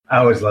I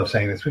always love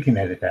saying this. We can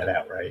edit that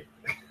out, right?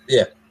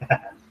 Yeah.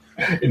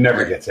 It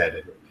never gets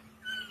edited.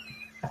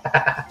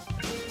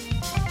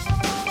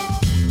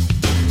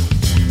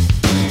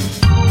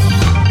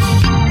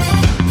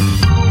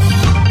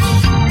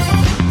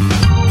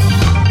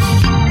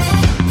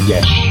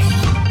 Yes.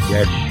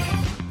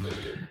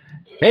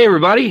 Hey,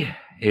 everybody.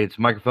 It's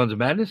Microphones of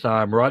Madness.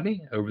 I'm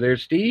Rodney. Over there,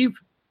 Steve.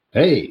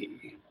 Hey.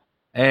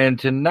 And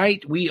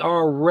tonight we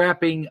are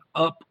wrapping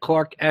up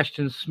Clark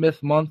Ashton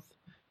Smith month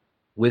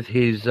with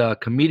his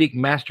comedic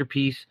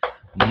masterpiece,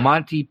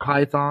 Monty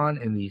Python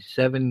and the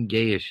Seven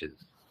Geshes.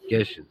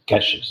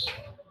 Geshes.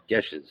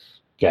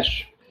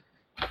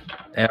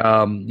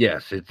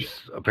 Yes,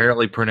 it's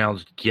apparently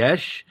pronounced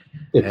Gesh.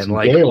 It's and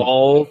like Gaelic.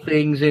 all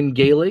things in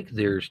Gaelic,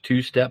 there's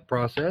two-step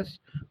process.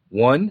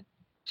 1,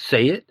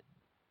 say it.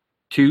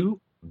 2,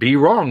 be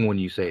wrong when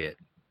you say it.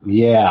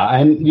 Yeah,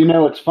 and you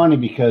know, it's funny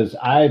because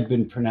I've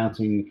been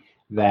pronouncing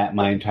that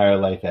my entire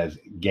life as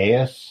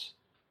Gaius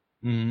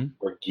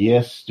or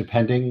Gaius,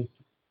 depending,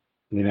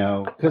 you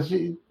know, because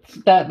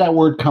that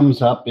word comes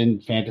up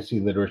in fantasy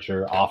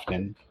literature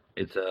often.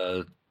 It's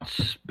a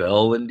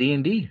spell in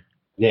D&D.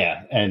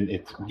 Yeah, and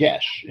it's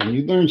Gesh, and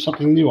you learn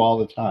something new all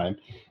the time,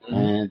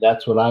 and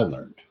that's what I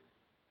learned.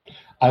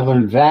 I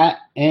learned that,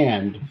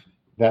 and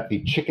that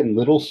the Chicken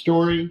Little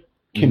story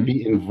can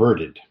be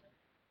inverted.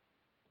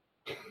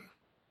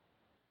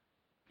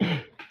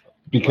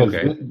 Because,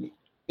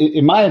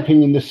 in my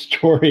opinion, this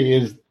story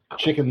is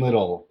Chicken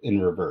Little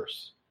in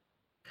reverse.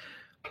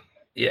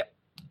 Yeah.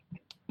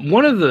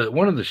 One of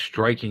the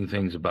striking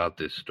things about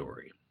this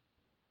story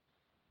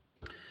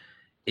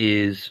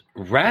is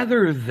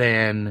rather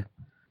than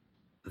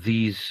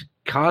these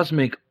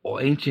cosmic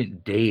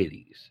ancient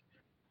deities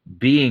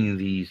being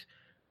these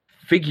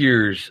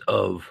figures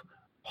of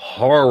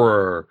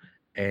horror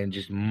and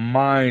just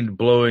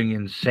mind-blowing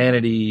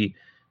insanity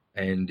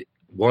and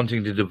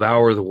wanting to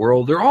devour the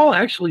world, they're all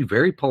actually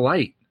very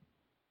polite.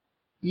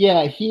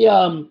 Yeah, he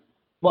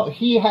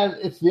has,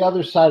 it's the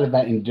other side of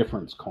that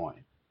indifference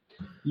coin.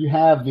 You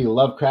have the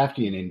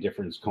Lovecraftian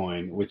indifference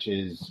coin, which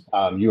is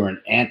you're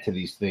an ant to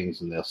these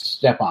things and they'll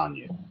step on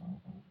you.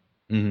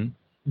 Mm-hmm.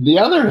 The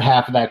other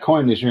half of that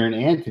coin is you're an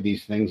ant to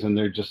these things and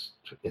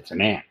it's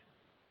an ant.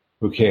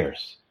 Who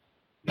cares?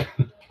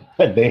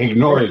 They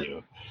ignore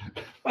you.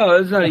 Well,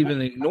 it's not even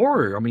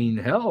ignore. I mean,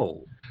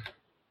 hell.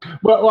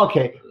 Well,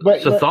 okay.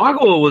 But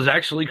Tsathoggua was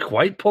actually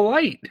quite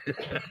polite.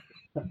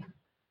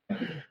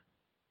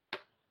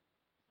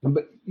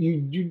 But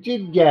you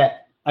did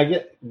get,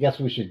 guess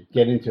we should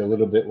get into a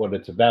little bit what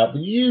it's about,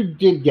 but you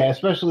did get,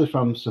 especially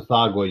from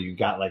Tsathoggua, you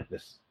got like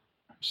this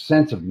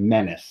sense of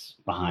menace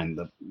behind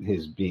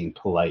his being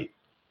polite.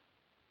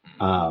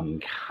 Kinda.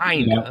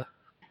 You know?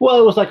 Well,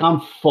 it was like,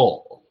 I'm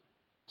full,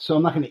 so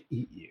I'm not going to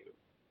eat you.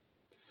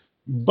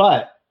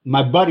 But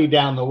my buddy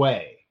down the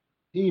way,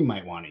 he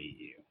might want to eat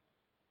you.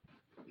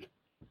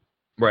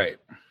 Right.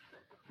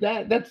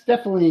 That's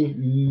definitely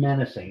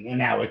menacing. And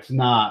now it's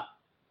not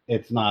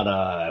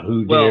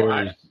who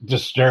dares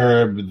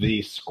disturb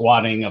the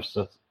squatting of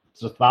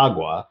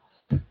Tsathoggua,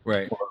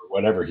 right? Or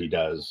whatever he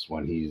does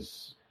when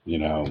he's,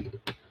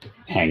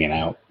 hanging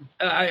out.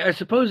 I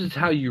suppose it's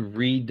how you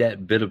read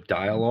that bit of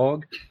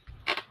dialogue,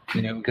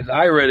 because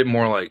I read it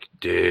more like,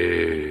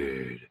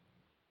 dude,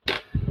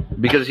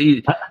 because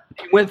he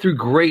went through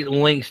great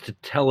lengths to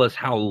tell us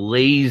how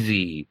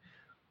lazy,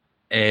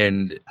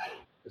 and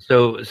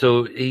so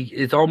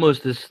it's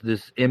almost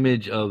this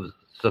image of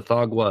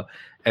Tsathoggua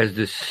as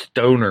this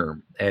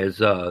stoner, as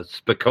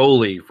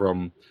Spicoli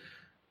from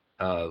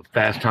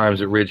Fast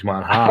Times at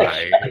Ridgemont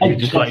High. He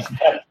just like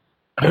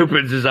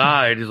opens his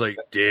eye and he's like,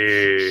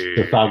 dude.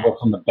 Tsathoggua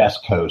from the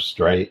best coast,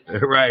 right?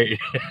 Right.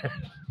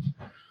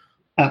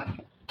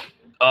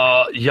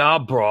 Yeah,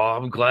 bro,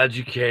 I'm glad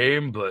you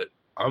came, but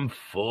I'm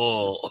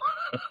full.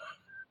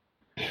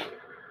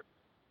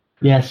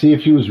 Yeah, see,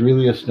 if he was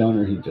really a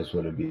stoner, he just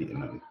would have beaten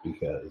him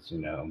because,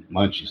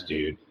 munchies,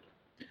 dude.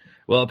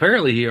 Well,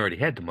 apparently he already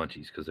had the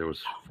munchies because there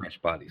was fresh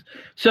bodies.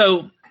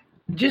 So,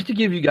 just to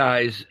give you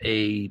guys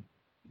a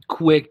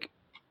quick,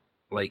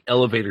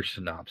 elevator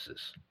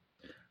synopsis,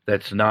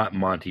 that's not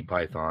Monty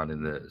Python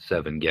and the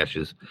Seven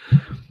Geshes,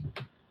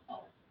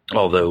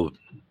 although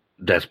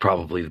that's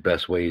probably the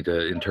best way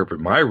to interpret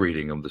my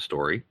reading of the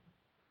story.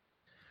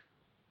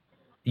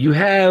 You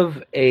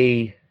have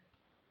a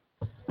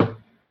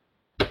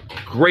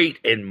great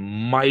and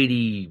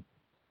mighty,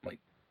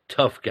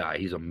 tough guy.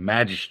 He's a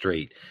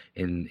magistrate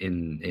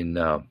in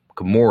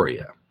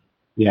Camoria.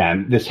 Yeah,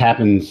 and this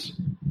happens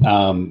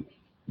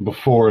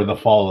before the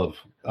fall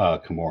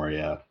of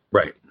Camoria.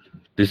 Right.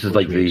 This is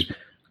like the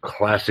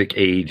classic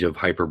age of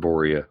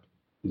Hyperborea.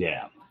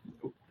 Yeah.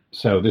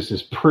 So this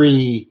is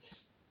pre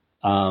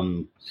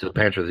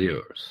Silpantra the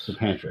Yours.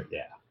 Silpantra,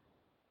 yeah.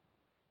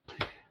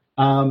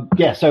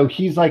 Yeah, so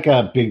he's like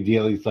a big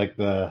deal. He's like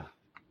the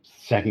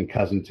second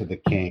cousin to the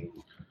king.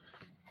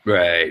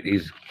 Right.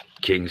 He's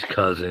King's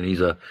cousin.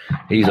 He's a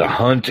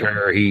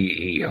hunter.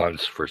 He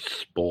hunts for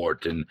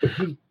sport, and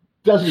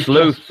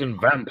sleuths and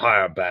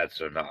vampire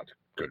bats are not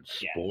good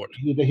sport.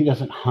 Yeah, he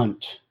doesn't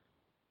hunt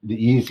the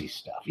easy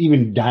stuff.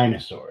 Even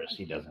dinosaurs,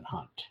 he doesn't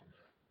hunt.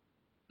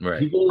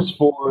 Right. He goes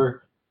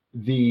for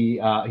he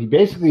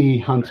basically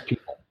hunts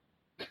people.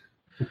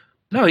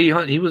 No,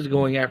 he was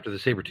going after the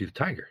saber-toothed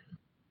tiger.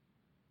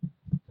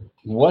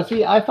 Was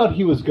he? I thought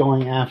he was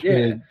going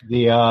after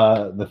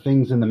the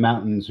things in the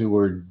mountains who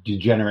were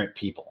degenerate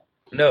people.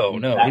 No,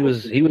 he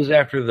was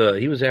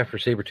after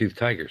saber-toothed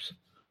tigers.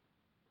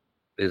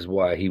 Is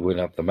why he went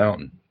up the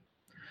mountain.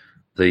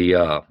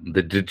 The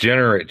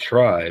degenerate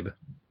tribe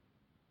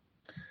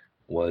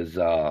was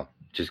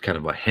just kind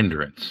of a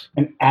hindrance.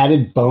 An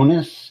added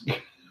bonus.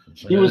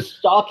 He was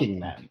stalking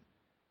them.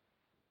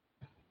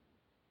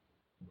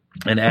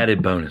 An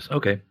added bonus.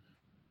 Okay.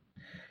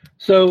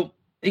 So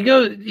he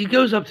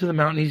goes up to the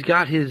mountain. He's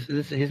got his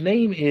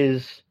name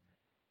is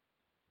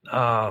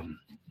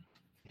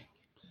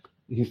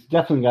he's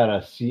definitely got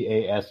a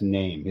CAS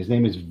name. His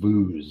name is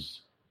Vooz.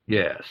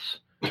 Yes.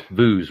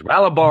 Vooz.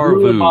 Ralabar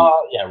Vooz.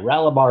 Yeah,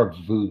 Ralabar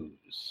Vooz.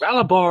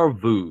 Ralabar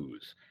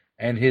Vooz.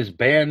 And his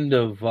band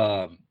of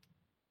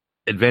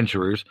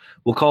adventurers,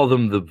 we'll call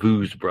them the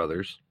Vooz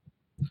brothers.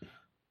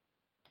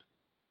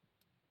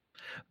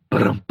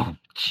 They're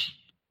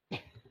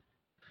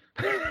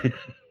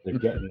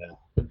getting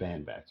the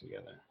band back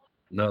together.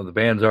 No, the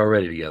band's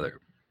already together.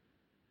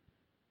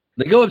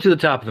 They go up to the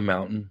top of the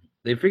mountain.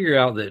 They figure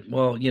out that,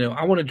 well,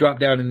 I want to drop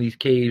down in these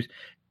caves,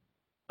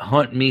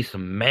 hunt me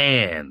some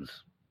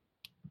mans.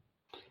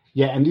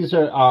 Yeah, and these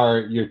are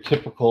your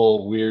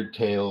typical Weird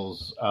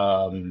Tales,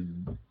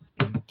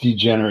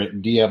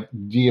 degenerate,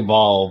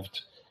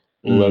 de-evolved,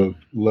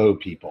 low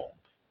people.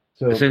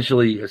 So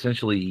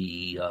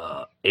essentially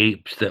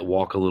apes that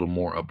walk a little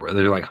more upright.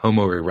 They're like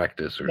Homo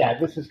erectus.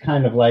 This is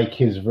kind of like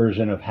his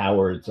version of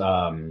Howard's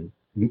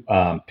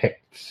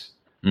Picts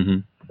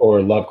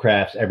or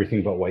Lovecraft's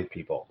Everything But White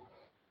People.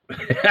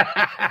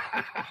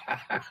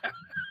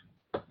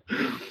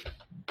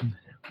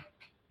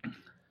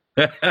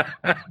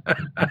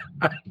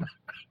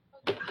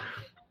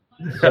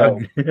 So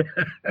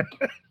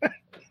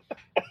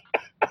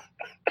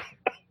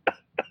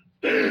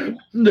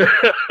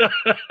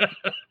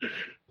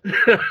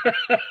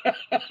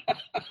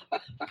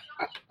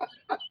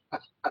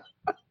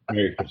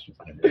Merry Christmas,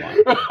 everyone.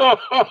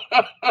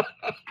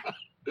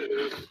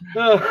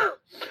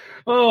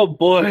 Oh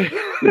boy.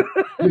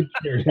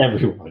 Cheers,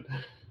 everyone.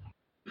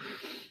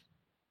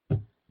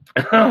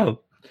 Oh.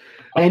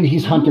 And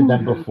he's hunted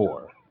them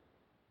before.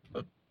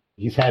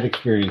 He's had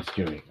experience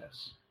doing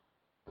this.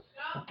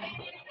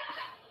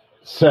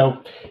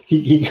 So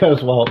he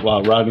goes while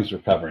Rodney's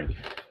recovering.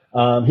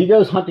 He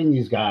goes hunting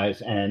these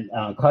guys and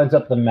climbs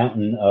up the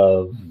mountain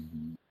of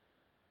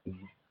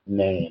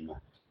name.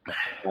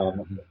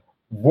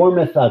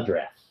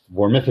 Vormithadreth.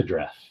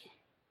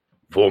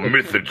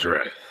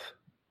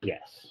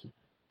 Yes.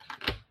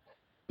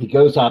 He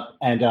goes up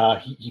and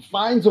he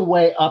finds a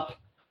way up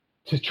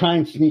to try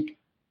and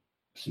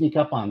sneak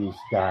up on these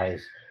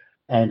guys.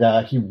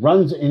 And he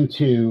runs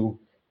into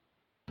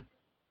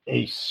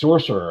a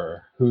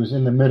sorcerer who's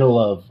in the middle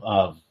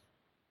of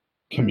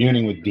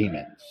communing with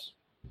demons.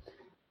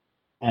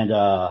 And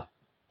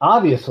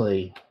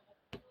obviously,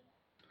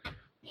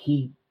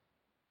 he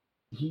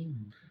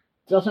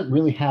doesn't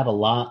really have a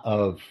lot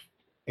of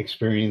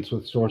experience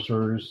with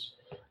sorcerers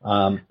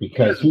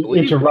because he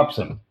interrupts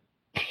him.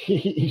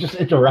 He just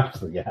interrupts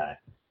the guy.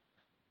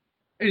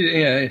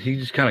 Yeah, he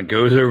just kind of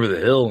goes over the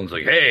hill and is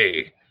like,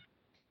 "Hey,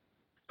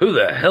 who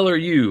the hell are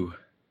you?"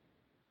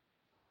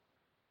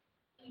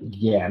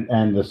 Yeah,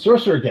 and the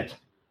sorcerer gets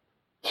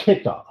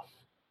ticked off.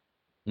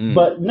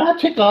 But not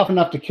ticked off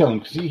enough to kill him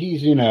because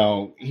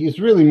he's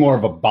really more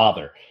of a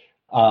bother.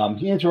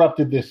 He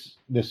interrupted this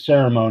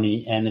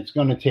ceremony, and it's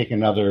going to take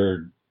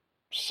another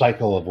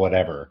cycle of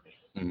whatever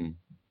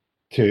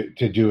to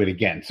do it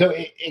again. So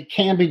it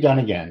can be done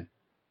again,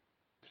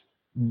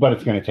 but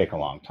it's going to take a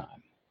long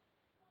time.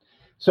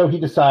 So he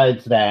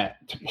decides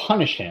that to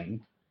punish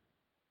him,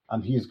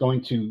 he's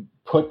going to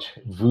put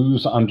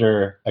Vooz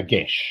under a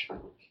gish,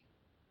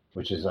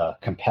 which is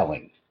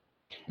compelling.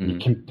 He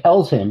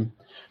compels him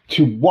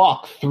to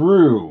walk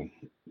through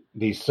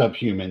these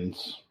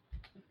subhumans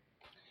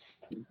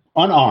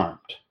unarmed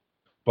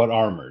but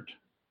armored,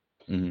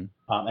 and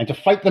to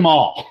fight them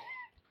all.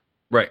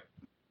 Right.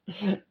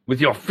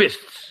 With your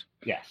fists.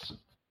 Yes.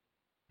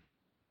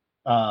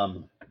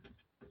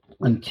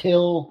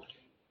 Until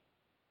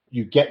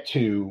you get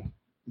to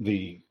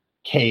the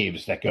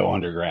caves that go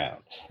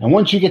underground. And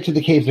once you get to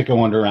the caves that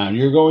go underground,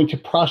 you're going to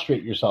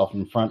prostrate yourself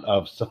in front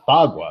of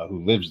Sathagwa,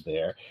 who lives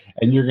there,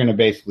 and you're going to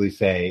basically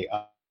say,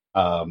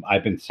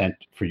 I've been sent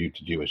for you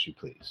to do as you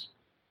please.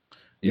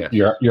 Yes.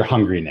 Your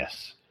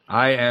hungriness.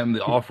 I am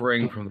the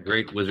offering from the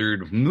great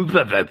wizard.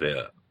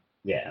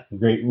 Yeah, the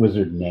great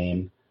wizard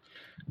name.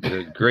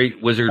 The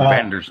great wizard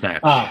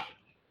Vandersnatch.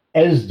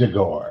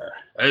 Esdegor.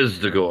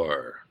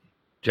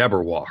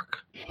 Jabberwock.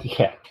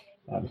 Yeah.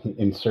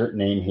 Insert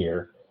name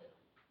here.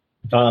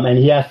 And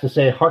he has to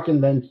say,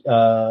 hearken then,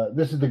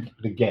 this is the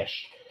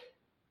Gesh.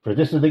 For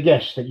this is the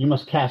Gesh that you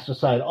must cast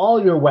aside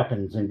all your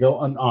weapons and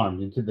go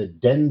unarmed into the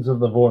dens of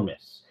the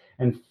Vormis,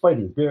 and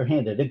fighting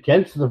barehanded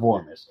against the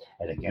Vormis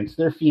and against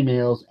their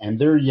females and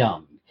their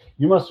young.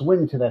 You must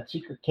win to that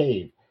secret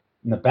cave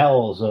in the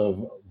bowels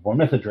of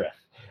Vormithadrith,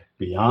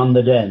 beyond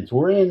the dens,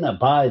 wherein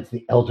abides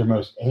the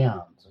eldermost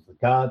aeons of the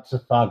god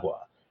Tsathoggua.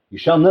 You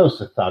shall know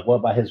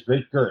Tsathoggua by his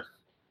great girth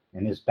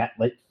and his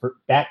bat-like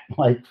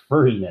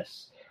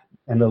furriness,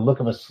 and the look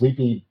of a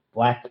sleepy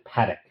black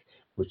paddock,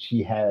 which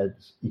he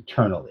has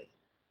eternally.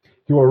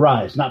 He will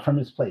rise not from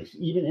his place,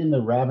 even in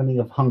the ravening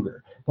of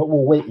hunger, but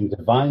will wait in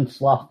divine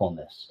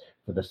slothfulness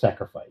for the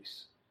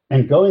sacrifice.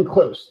 And going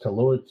close to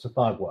Lord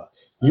Tsathoggua,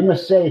 you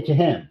must say to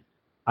him,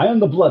 I am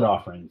the blood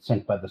offering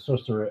sent by the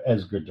sorcerer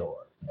Esgrador.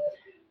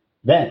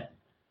 Then,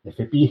 if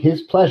it be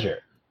his pleasure,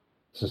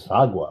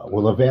 Tsathoggua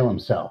will avail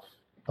himself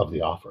of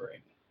the offering.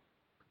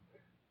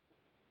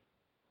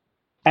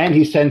 And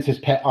he sends his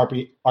pet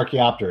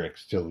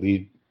Archaeopteryx to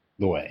lead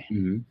the way.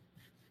 Mm-hmm.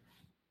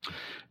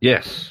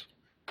 Yes.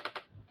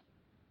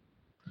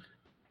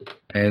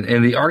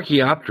 And the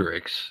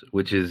Archaeopteryx,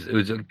 which is it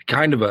was a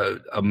kind of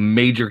a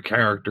major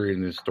character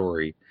in this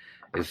story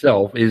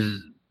itself,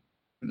 is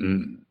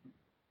kind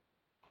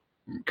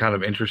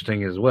of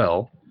interesting as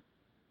well.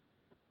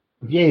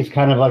 Yeah, he's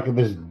kind of like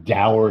this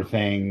dour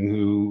thing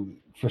who,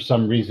 for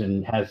some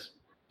reason, has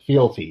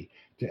fealty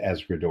to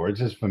Esgrador. It's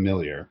his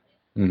familiar.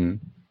 Mm-hmm.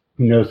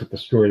 Who knows what the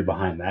story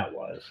behind that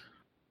was?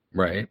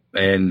 Right.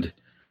 And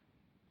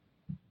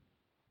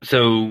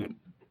so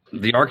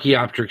the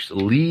Archaeopteryx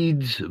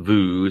leads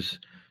Vuz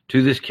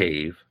to this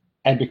cave.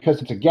 And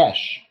because it's a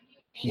Gesh,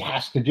 he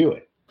has to do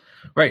it.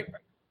 Right.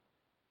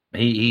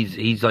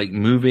 He's like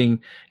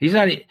moving. He's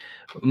not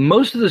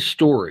most of the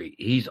story.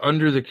 He's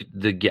under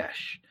the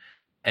Gesh,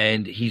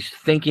 and he's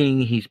thinking,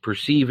 he's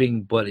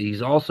perceiving, but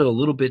he's also a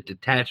little bit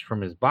detached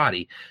from his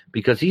body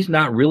because he's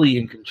not really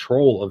in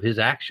control of his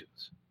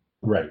actions.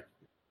 Right.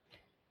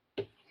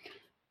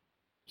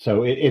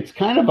 So it's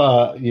kind of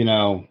a,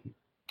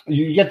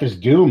 you get this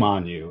doom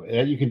on you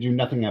that you can do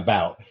nothing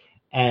about.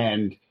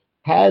 And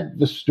had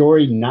the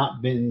story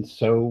not been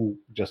so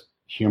just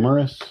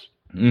humorous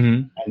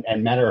and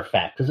matter of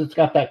fact, because it's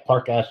got that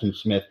Clark Ashton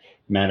Smith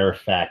matter of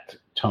fact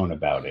tone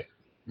about it.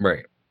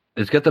 Right.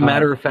 It's got the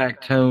matter of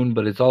fact tone,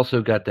 but it's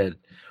also got that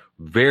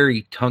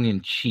very tongue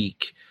in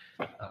cheek,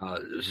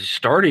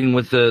 starting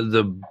with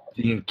the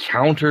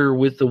encounter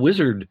with the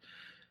wizard.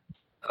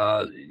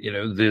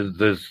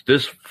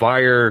 This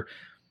fire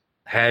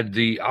had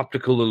the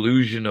optical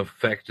illusion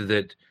effect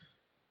that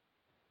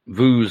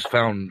Vuz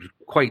found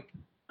quite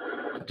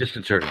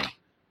disconcerting.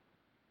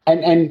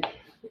 And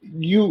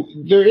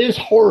there is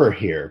horror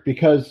here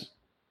because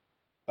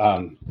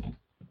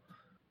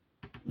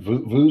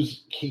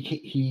Vuz,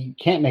 he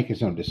can't make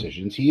his own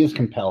decisions. He is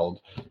compelled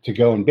to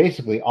go and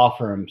basically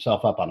offer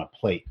himself up on a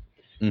plate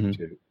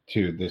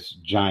to this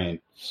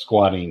giant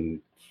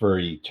squatting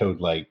furry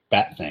toad-like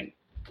bat thing.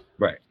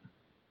 Right.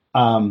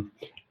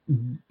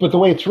 But the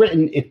way it's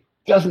written, it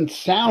doesn't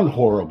sound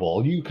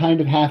horrible. You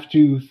kind of have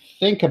to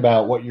think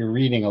about what you're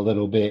reading a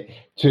little bit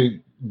to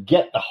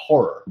get the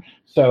horror.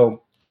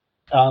 So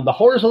the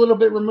horror is a little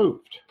bit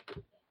removed.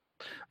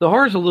 The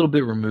horror is a little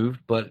bit removed,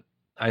 but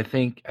I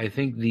think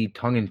the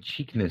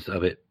tongue-in-cheekness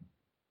of it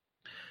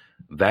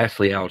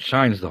vastly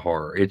outshines the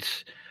horror.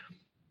 It's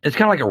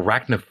kind of like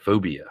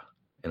arachnophobia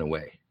in a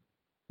way.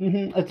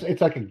 Mm-hmm.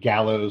 It's like a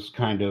gallows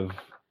kind of.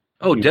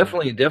 Oh,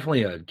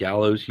 definitely a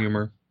gallows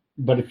humor.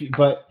 But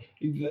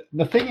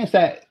the thing is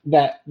that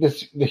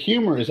the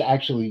humor is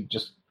actually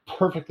just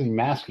perfectly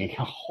masking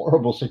a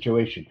horrible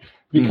situation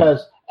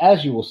because,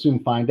 as you will soon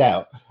find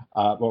out,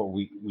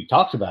 we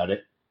talked about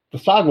it. The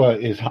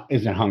Tsathoggua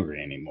isn't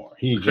hungry anymore.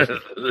 He just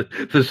the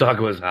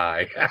Tsathoggua is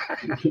high.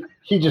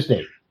 he just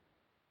ate.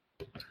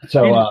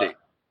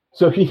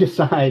 So he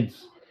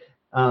decides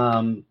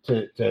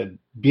to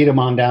beat him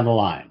on down the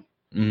line,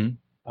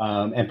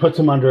 and puts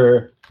him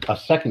under a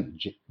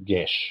second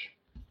Gish.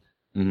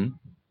 Mm-hmm.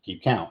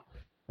 Keep count.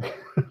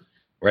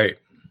 Right.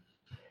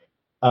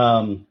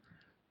 Sends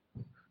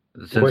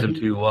him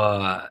to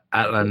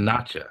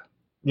Atlanacha.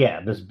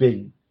 Yeah, this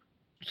big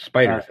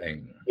spider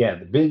thing. Yeah,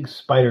 the big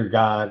spider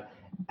god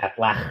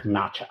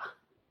Atlanacha.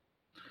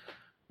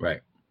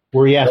 Right.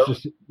 Where he has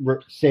to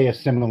say a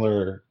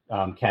similar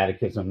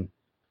catechism.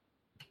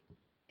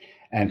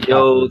 And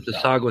the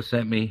Tsathoggua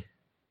sent me.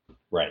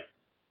 Right.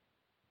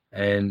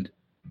 And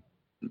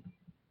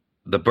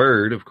the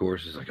bird, of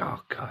course, is like, oh,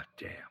 god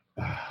damn.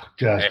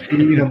 Just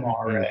eat him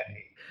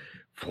already.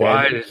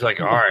 Fly is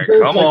like, all right,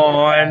 come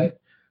on.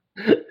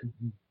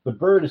 The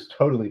bird is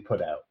totally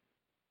put out.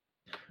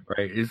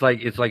 Right. It's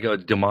like a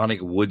demonic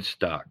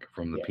Woodstock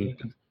from the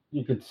Peanuts.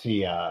 You could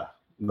see the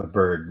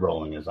bird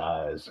rolling his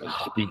eyes.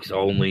 Speaks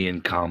only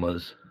in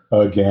commas.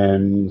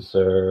 Again,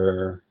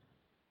 sir.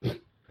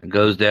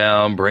 Goes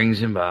down,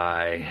 brings him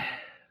by.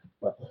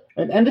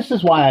 And this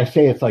is why I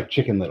say it's like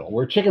Chicken Little,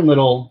 where Chicken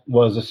Little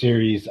was a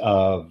series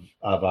of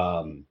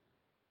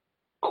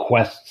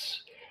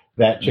quests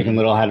that Chicken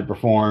Little had to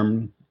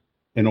perform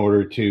in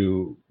order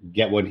to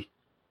get what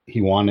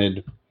he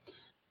wanted.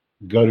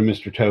 Go to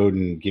Mr. Toad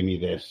and give me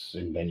this,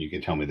 and then you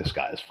can tell me the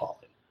sky is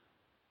falling.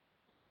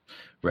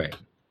 Right.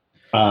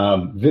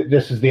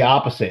 This is the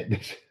opposite.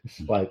 This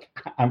is like,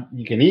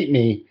 you can eat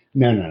me.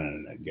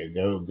 No.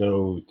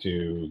 Go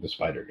to the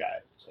spider guy.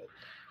 So.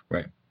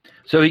 Right.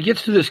 So he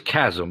gets to this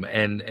chasm,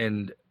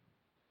 and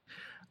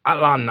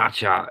Alan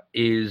Nacha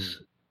is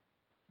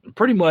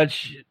pretty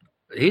much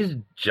his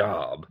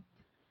job.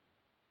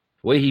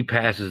 The way he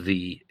passes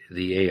the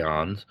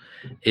aeons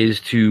is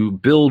to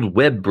build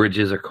web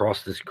bridges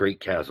across this great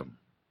chasm.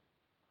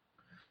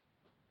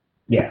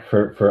 Yeah,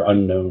 for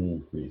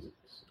unknown reasons.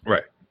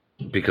 Right.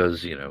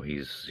 Because,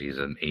 he's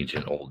an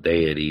ancient old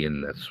deity,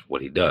 and that's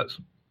what he does.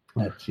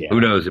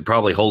 Who knows? It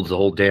probably holds the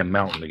whole damn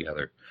mountain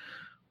together.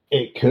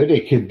 It could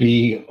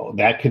be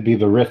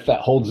the rift that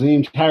holds the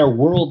entire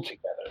world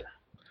together.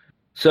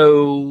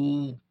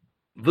 So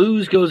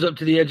Vooz goes up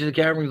to the edge of the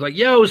cavern. He's like,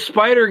 "Yo,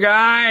 spider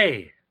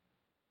guy,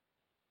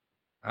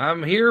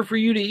 I'm here for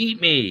you to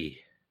eat me."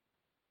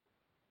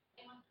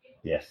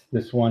 Yes,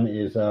 this one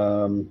is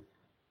O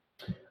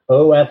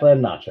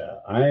Atlan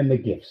Nacha. I am the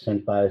gift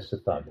sent by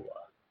Tsathoggua.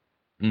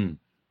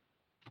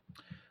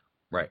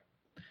 Right.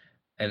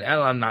 And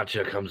Atlan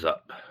Nacha comes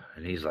up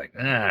and he's like,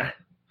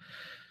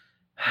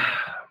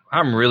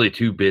 I'm really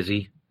too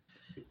busy.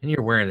 And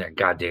you're wearing that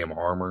goddamn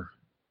armor.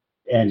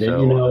 And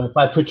if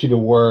I put you to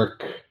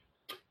work,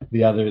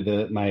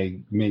 my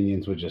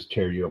minions would just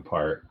tear you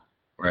apart.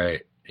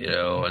 Right.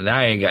 And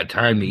I ain't got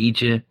time to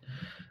eat you.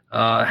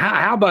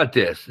 How about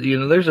this?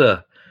 There's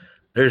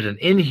an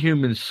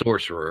inhuman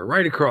sorcerer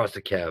right across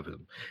the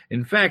chasm.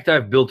 In fact,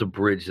 I've built a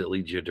bridge that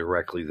leads you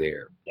directly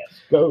there. Yes.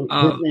 His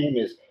name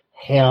is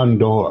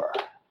Heondor.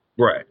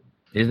 Right.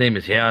 His name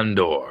is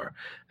Heondor.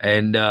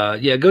 And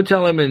go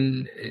tell him,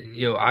 and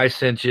I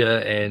sent you,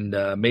 and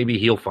maybe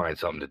he'll find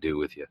something to do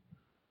with you.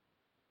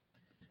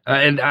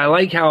 And I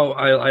like how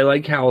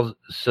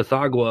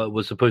Tsathoggua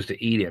was supposed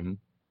to eat him,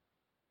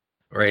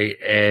 right?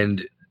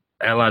 And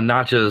Atlan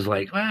Nacha is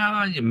like,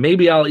 well,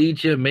 maybe I'll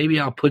eat you, maybe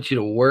I'll put you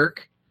to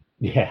work.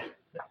 Yeah.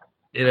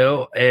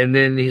 And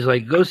then he's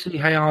like, go see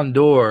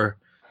Heondor,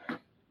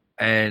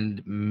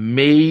 and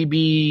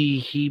maybe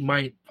he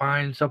might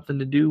find something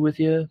to do with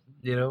you,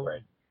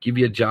 right. Give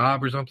you a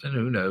job or something.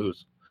 Who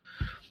knows?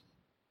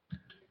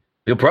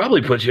 He'll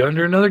probably put you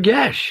under another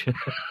gash.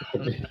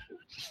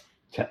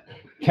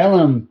 Tell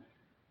him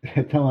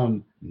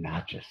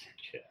Nacha sent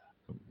you.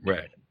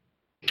 Right.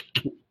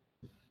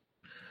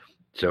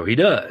 So he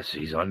does.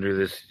 He's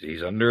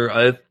under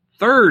a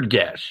third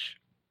gash.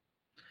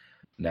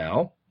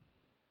 Now,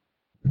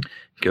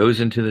 goes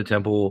into the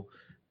temple.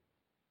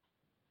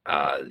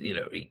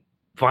 He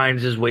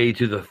finds his way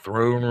to the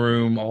throne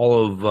room.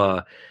 All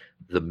of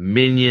the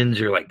minions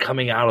are like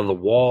coming out of the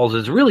walls.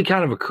 It's really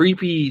kind of a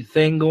creepy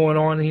thing going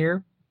on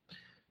here.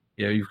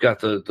 You've got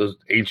those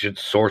ancient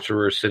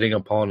sorcerers sitting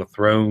upon a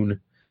throne.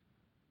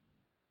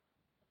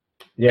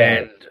 Yeah.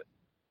 And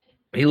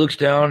he looks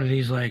down and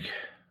he's like,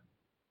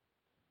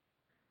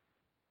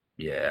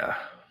 yeah,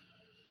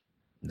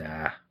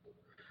 nah.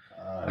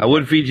 I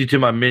would feed you to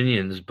my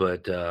minions,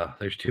 but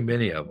there's too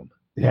many of them.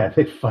 Yeah,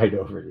 they'd fight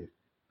over you.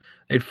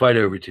 They'd fight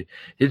over you.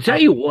 To tell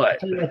you what,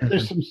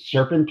 there's some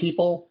serpent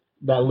people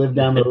that live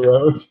down the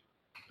road.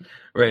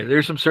 Right,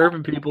 there's some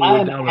serpent people who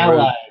live down the road.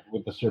 Allied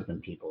with the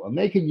serpent people, and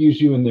they could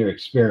use you in their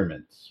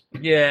experiments.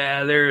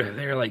 Yeah,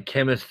 they're like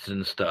chemists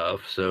and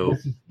stuff. So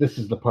this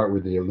is the part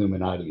where the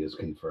Illuminati is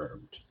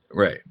confirmed.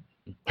 Right.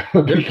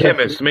 They're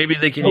chemists. Maybe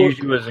they can use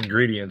you as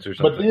ingredients or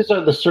something. But these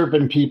are the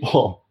serpent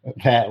people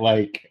that,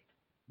 like,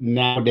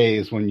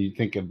 nowadays, when you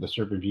think of the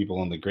serpent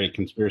people and the Great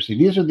Conspiracy,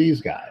 these are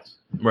these guys.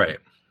 Right.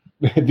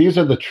 These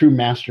are the true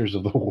masters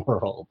of the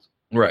world.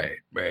 Right.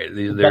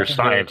 They're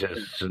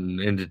scientists and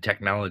into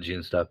technology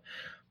and stuff.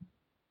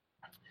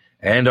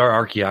 And our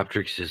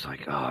Archaeopteryx is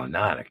like, oh,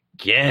 not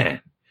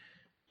again.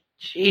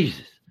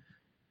 Jesus.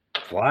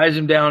 Flies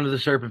him down to the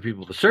serpent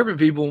people. The serpent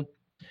people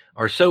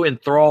are so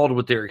enthralled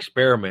with their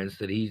experiments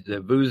that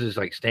Vooz is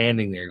like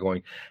standing there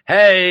going,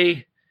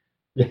 hey.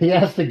 He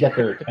has to get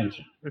their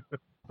attention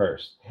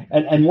first.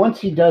 And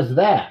once he does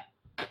that,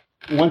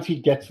 once he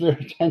gets their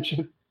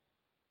attention,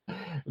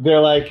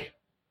 they're like,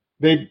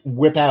 they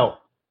whip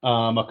out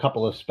a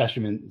couple of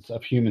specimens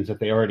of humans that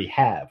they already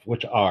have,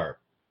 which are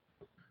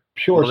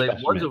pure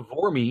specimens. One's a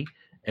Vormi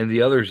and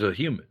the other's a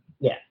human.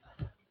 Yeah.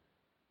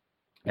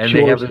 And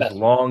they have this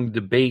long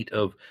debate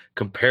of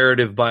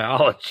comparative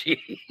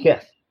biology.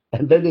 Yes.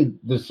 And then they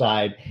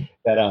decide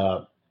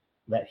that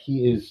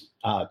he is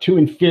too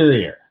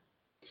inferior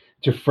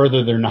to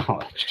further their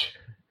knowledge.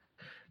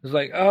 It's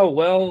like, oh,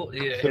 well,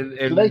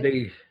 and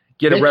they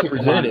get a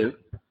representative.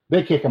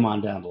 They kick him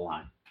on down the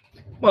line.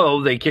 Well,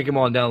 they kick him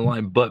on down the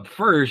line, but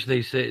first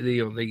they say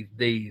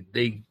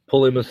they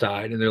pull him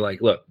aside and they're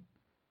like, look,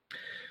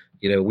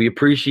 we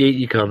appreciate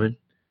you coming.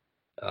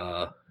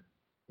 We're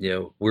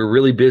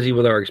really busy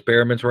with our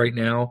experiments right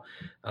now.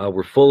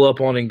 We're full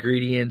up on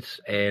ingredients,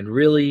 and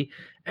really,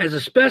 as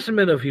a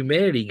specimen of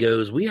humanity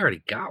goes, we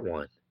already got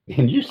one.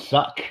 And you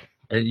suck.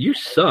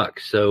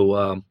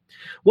 So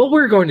what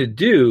we're going to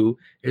do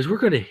is we're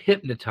going to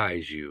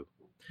hypnotize you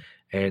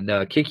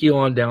and kick you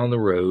on down the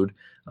road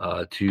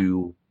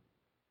to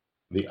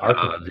The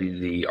archetypes.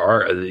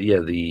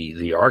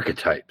 The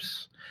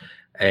archetypes.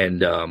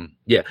 And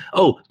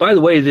Oh, by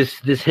the way, this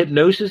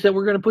hypnosis that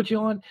we're going to put you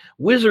on,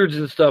 wizards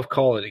and stuff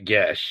call it a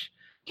gesh,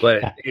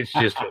 but it's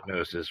just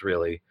hypnosis,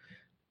 really.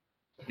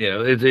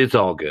 It's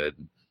all good.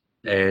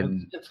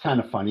 And it's kind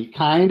of funny,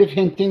 kind of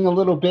hinting a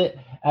little bit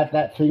at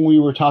that thing we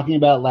were talking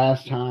about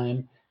last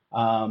time,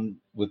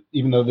 with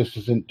even though this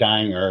isn't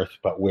Dying Earth,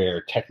 but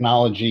where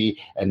technology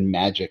and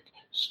magic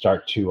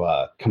start to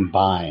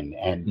combine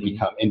and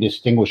become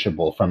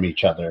indistinguishable from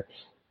each other,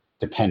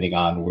 depending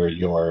on where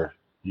your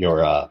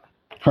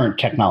current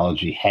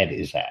technology head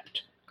is at.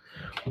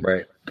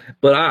 Right.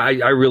 But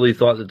I really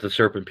thought that the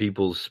Serpent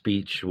People's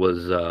speech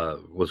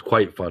was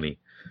quite funny,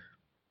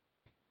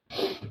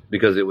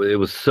 because it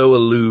was so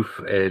aloof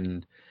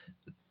and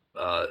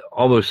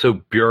almost so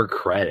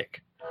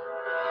bureaucratic.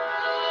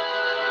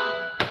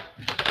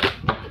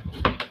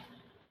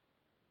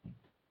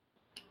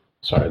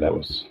 Sorry, that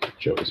was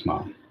Joey's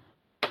mom.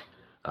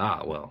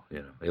 Well,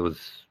 it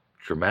was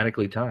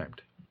dramatically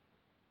timed.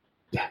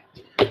 Yeah.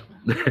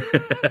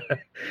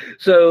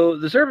 So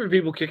the Serpent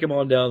People kick him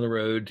on down the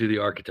road to the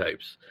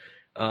archetypes.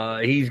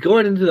 He's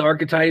going into the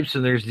archetypes,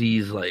 and there's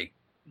these like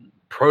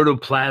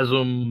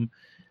protoplasm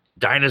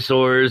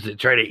dinosaurs that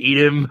try to eat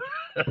him.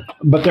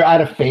 But they're out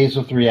of phase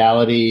with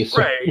reality.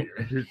 So. Right.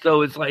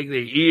 So it's like they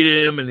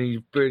eat him and he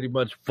pretty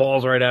much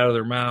falls right out of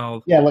their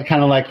mouth. Yeah,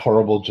 kind of like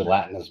horrible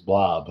gelatinous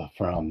blob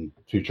from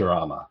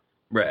Futurama.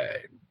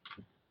 Right.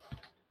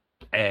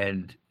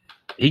 And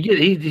he's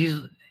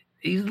a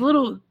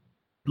little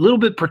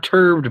bit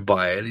perturbed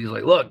by it. He's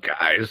like, look,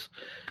 guys,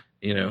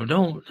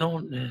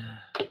 don't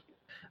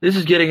this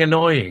is getting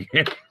annoying.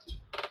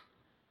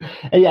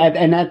 Yeah,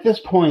 and at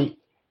this point,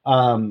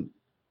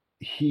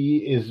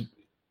 his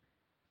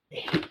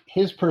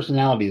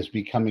personality is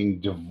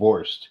becoming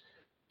divorced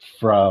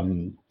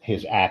from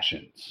his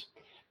actions.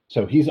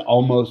 So he's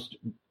almost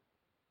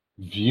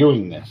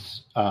viewing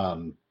this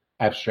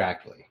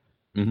abstractly.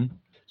 Mm-hmm.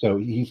 So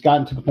he's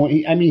gotten to the point.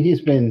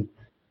 He's been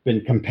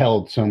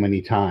compelled so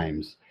many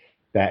times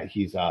that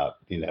he's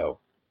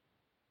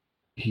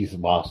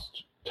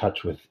lost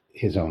touch with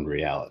his own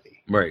reality.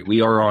 Right.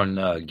 We are on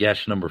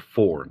gesh number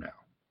 4 now.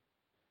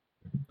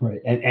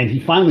 Right, and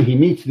he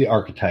meets the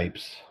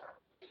archetypes,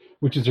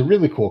 which is a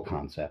really cool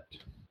concept.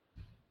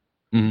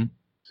 Mm-hmm.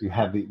 So you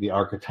have the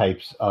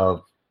archetypes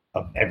of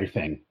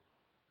everything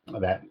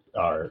that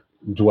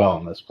dwell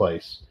in this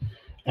place,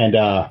 and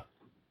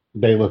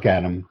they look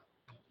at him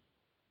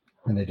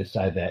and they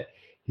decide that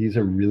he's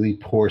a really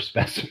poor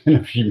specimen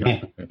of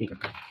humanity.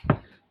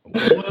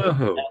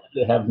 Whoa!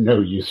 They have no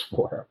use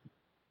for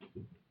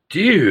him.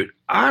 Dude,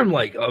 I'm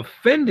like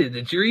offended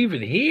that you're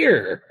even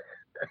here.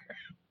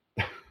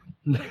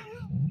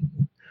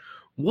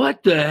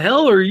 What the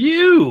hell are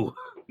you?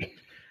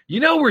 You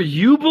know where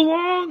you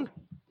belong?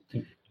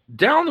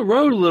 Down the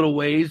road a little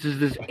ways is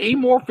this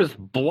amorphous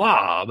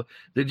blob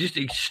that just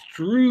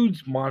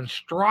extrudes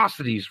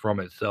monstrosities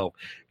from itself.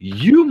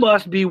 You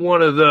must be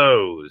one of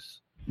those.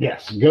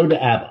 Yes, go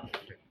to Abba.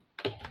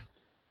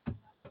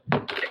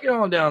 Take it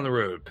on down the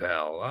road,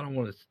 pal.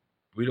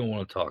 We don't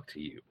want to talk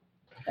to you.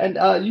 And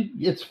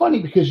it's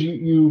funny because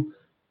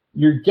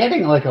you're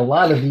getting like a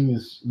lot of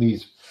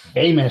these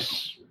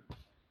famous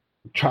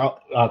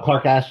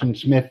Clark Ashton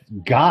Smith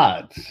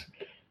gods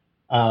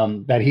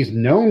that he's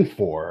known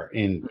for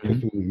in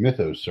Cthulhu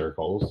mythos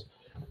circles.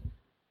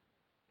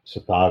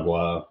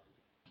 Tsathoggua,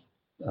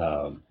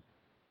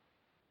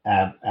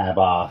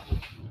 Abath,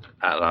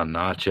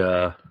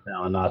 Atlan-Nacha.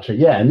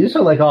 Yeah, and these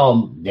are like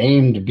all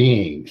named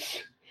beings.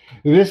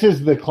 This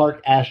is the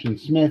Clark Ashton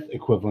Smith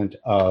equivalent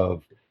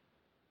of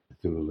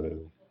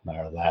Cthulhu,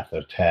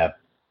 Nyarlathotep,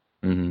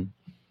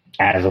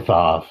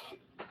 Azathoth.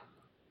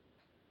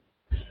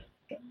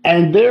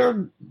 And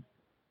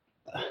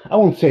I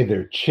won't say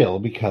they're chill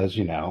because,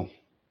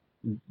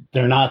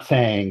 they're not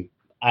saying,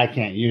 I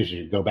can't use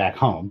you, go back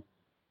home.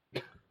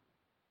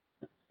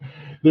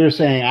 They're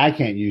saying, I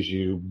can't use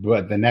you,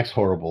 but the next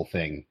horrible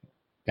thing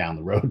down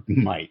the road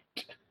might.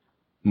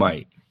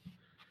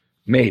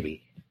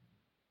 Maybe.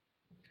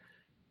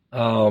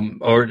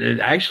 Or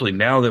actually,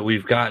 now that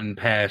we've gotten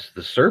past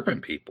the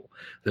Serpent People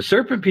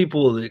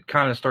that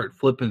kind of start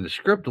flipping the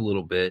script a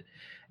little bit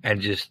and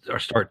just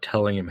start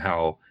telling him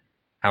how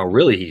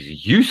really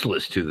he's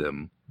useless to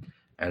them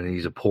and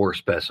he's a poor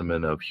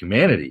specimen of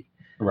humanity.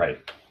 Right.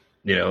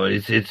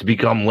 It's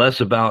become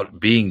less about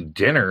being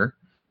dinner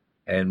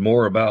and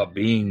more about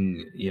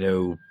being,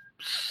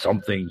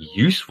 something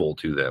useful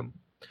to them.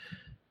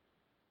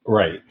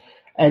 Right.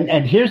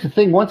 And here's the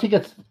thing. Once he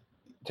gets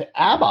to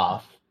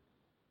Abath,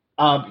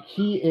 Abath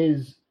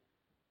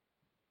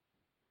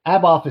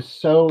is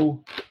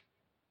so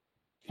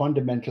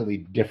fundamentally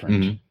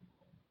different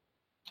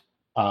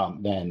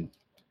than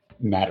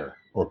matter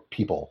or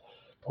people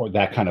or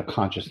that kind of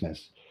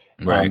consciousness,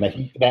 right?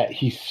 That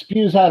he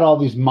spews out all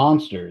these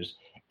monsters,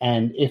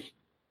 and if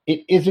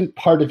it isn't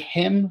part of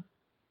him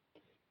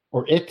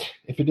or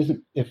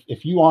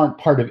if you aren't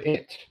part of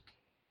it,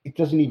 it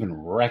doesn't even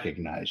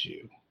recognize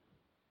you.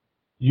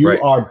 You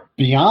Right. are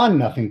beyond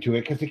nothing to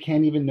it because it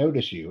can't even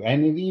notice you.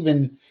 And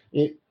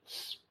it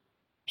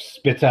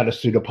spits out a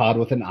pseudopod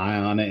with an eye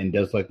on it and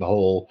does like the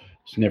whole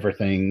sniffer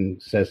thing,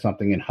 says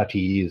something in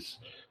Huttese.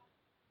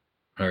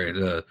 All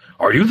right.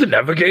 Are you the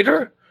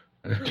navigator?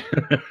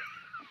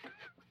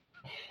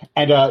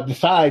 And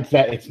decides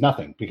that it's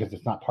nothing because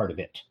it's not part of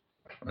it.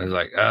 I was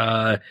like,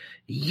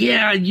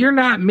 yeah, you're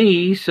not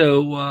me,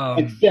 so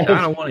I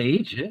don't want to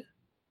eat you.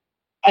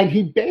 And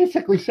he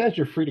basically says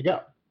you're free to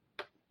go.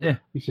 Yeah.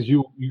 He says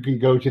you can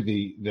go to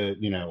the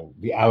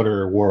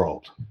outer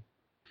world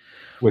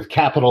with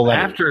capital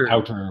letters.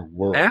 Outer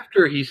world.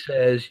 After he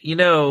says,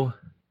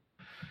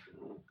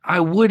 I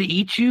would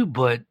eat you,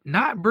 but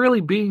not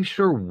really being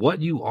sure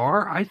what you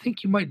are. I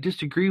think you might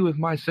disagree with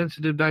my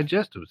sensitive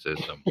digestive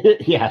system.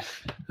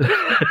 Yes.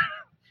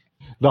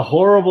 The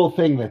horrible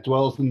thing that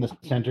dwells in the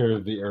center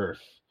of the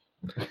earth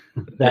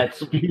that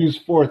spews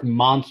forth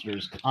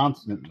monsters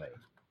constantly.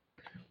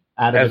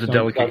 Has a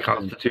delicate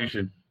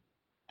constitution.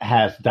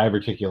 Has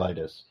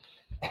diverticulitis.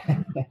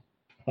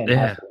 And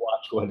has to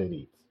watch what it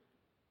eats.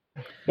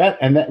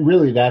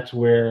 That's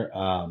where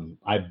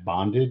I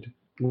bonded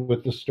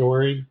with the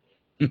story.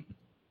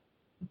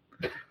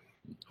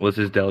 Was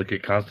his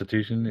delicate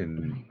constitution?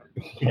 And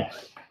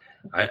yes.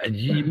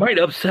 You might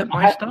upset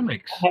my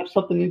stomach. I have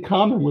something in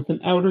common with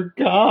an outer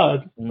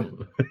god.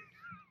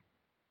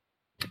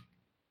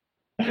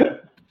 But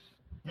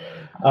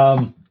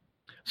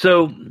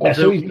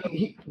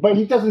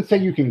he doesn't say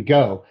you can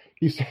go.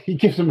 He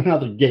gives him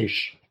another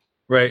geisha.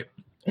 Right.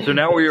 So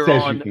now we are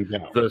on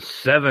the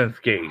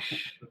seventh geisha.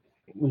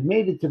 We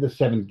made it to the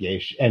seventh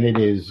geisha, and it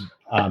is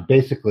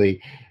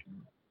basically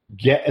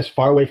get as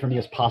far away from me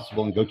as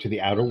possible and go to the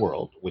outer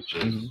world, which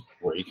is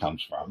where he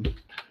comes from.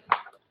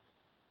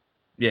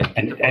 Yeah,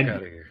 and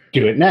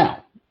do it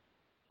now,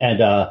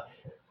 and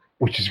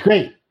which is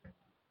great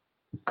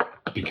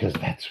because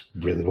that's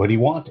really what he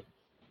wanted.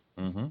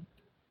 Mm-hmm.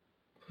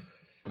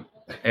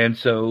 And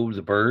so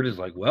the bird is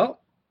like, "Well,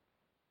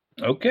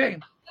 okay."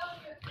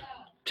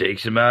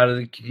 Takes him out of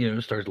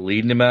the, starts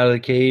leading him out of the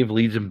cave,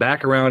 leads him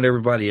back around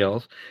everybody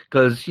else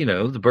because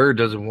the bird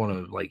doesn't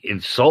want to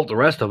insult the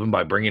rest of them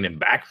by bringing him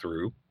back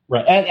through.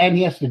 Right, and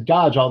he has to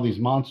dodge all these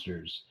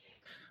monsters.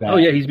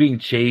 He's being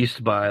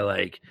chased by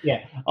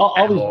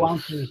all these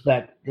monsters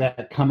that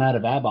come out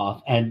of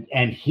Abath, and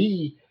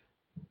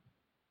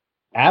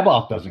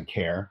Abath doesn't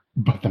care,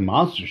 but the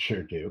monsters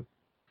sure do.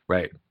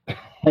 Right.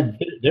 And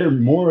they're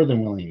more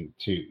than willing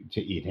to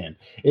eat him.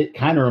 It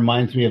kind of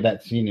reminds me of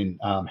that scene in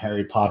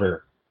Harry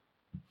Potter.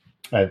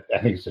 I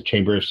think it's the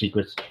Chamber of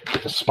Secrets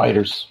with the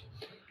spiders,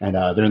 and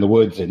they're in the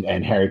woods,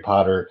 and Harry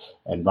Potter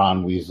and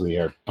Ron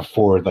Weasley are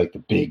before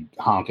the big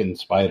honking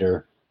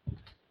spider.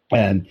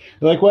 And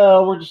they're like,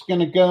 well, we're just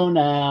going to go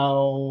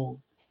now.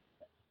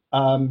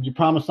 You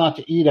promise not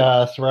to eat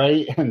us,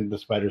 right? And the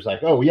spider's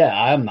like, oh, yeah,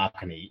 I'm not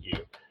going to eat you.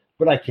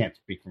 But I can't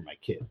speak for my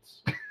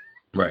kids.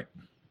 Right.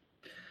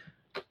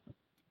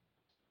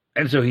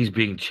 And so he's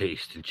being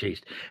chased.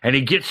 And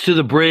he gets to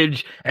the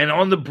bridge, and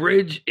on the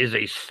bridge is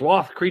a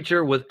sloth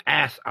creature with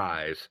ass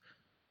eyes.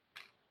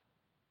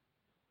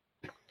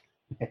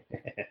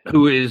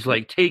 Who is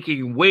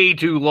taking way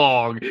too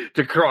long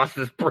to cross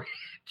this bridge.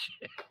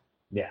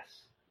 Yes.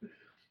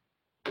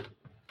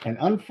 And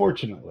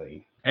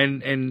unfortunately,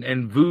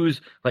 and Vu's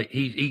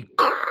he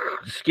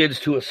skids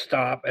to a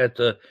stop at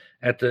the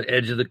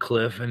edge of the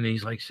cliff, and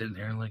he's sitting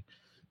there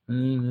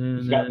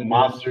he's got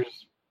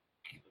monsters.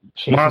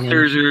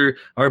 Monsters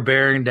are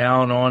bearing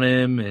down on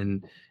him,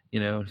 and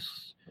the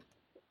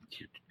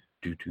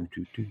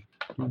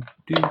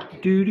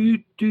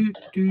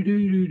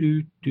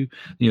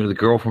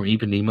girl from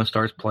Ipanema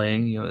starts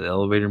playing the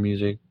elevator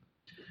music.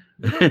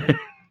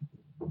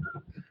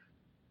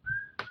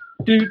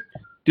 He's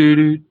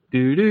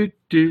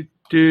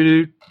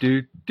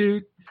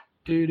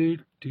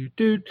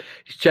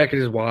checking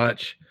his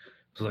watch.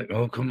 It's like,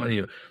 oh, come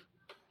on,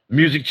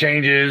 music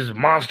changes,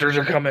 monsters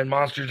are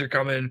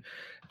coming.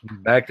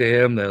 Back to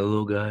him, that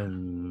little guy.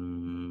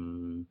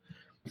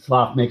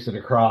 Sloth makes it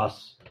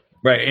across.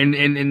 Right, and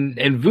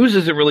Vuz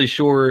isn't really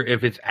sure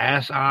if it's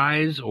ass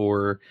eyes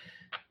or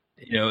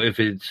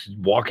if it's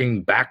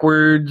walking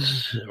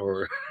backwards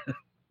or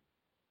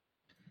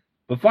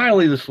but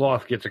finally the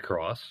sloth gets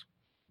across.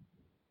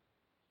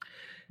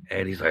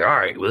 And he's like, all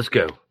right, let's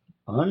go.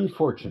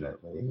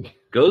 Unfortunately.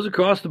 Goes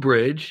across the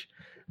bridge.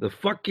 The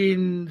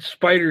fucking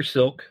spider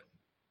silk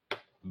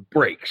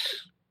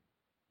breaks.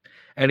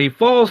 And he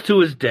falls to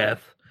his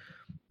death,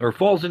 or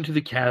falls into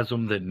the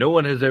chasm that no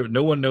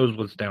one knows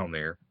what's down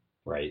there.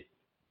 Right.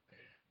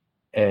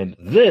 And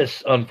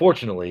this,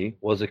 unfortunately,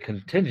 was a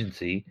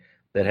contingency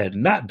that had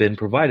not been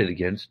provided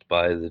against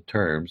by the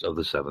terms of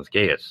the seventh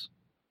Geas.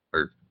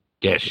 Or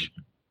Gesh.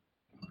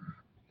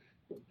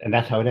 And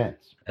that's how it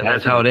ends. And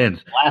that's how it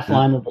ends. Last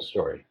line of the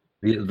story.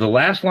 The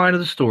last line of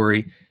the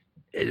story,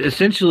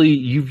 essentially,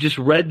 you've just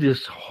read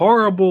this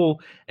horrible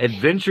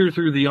adventure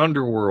through the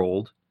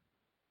underworld,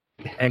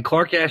 and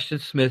Clark Ashton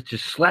Smith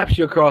just slaps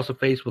you across the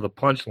face with a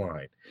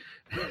punchline.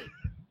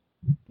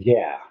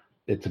 Yeah,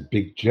 it's a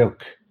big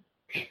joke.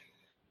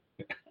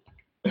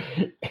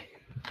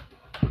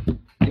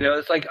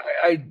 It's like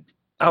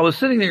I was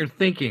sitting there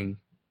thinking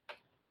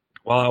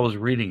while I was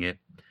reading it,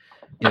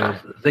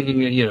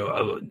 thinking,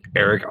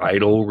 Eric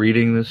Idle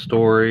reading this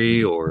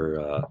story,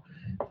 or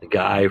the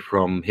guy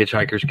from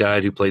Hitchhiker's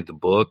Guide who played the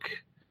book,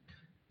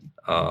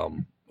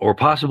 or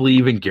possibly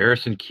even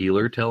Garrison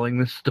Keillor telling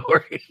this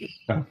story.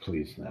 Oh,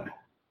 please no.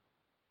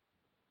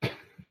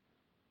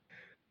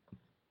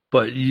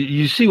 But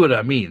you see what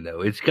I mean,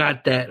 though. It's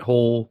got that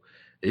whole,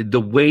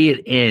 the way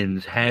it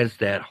ends has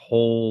that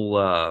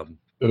whole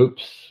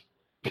oops.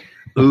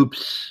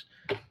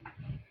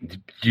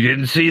 You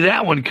didn't see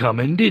that one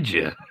coming, did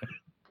you?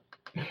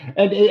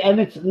 And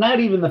it's not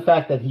even the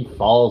fact that he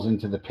falls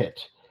into the pit.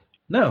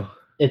 No.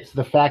 It's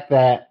the fact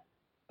that,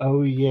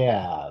 oh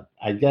yeah,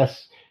 I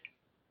guess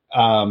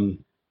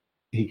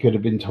he could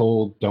have been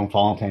told, don't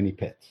fall into any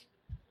pits.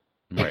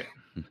 Right.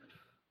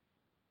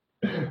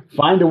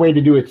 Find a way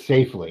to do it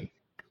safely.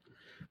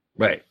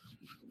 Right.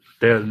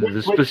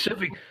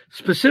 The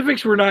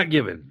specifics were not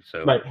given.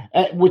 So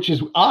right, which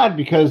is odd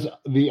because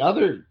the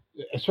other,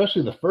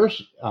 especially the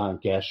first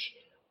Gesh,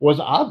 was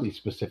oddly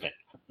specific.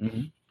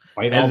 Mm-hmm.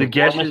 Right, and the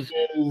Geshes,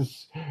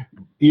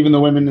 even the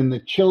women and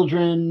the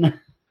children.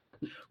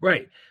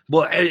 Right.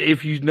 Well,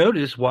 if you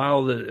notice,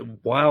 while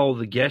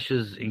the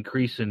Geshes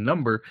increase in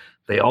number,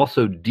 they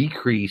also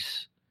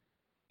decrease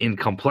in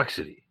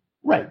complexity.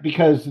 Right,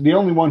 because the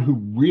only one who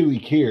really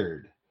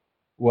cared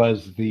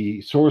was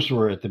the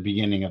sorcerer at the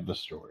beginning of the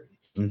story.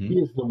 Mm-hmm. He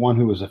is the one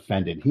who was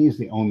offended. He is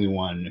the only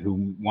one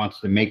who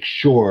wants to make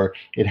sure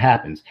it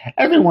happens.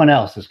 Everyone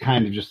else is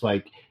kind of just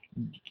like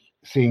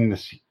seeing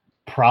this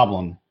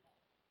problem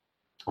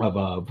of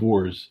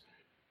Vurs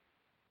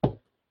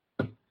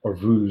or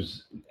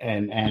Vuz,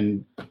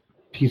 and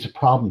he's a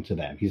problem to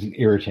them. He's an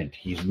irritant.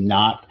 He's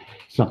not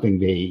something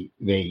they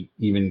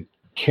even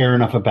care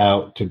enough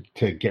about to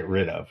get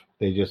rid of.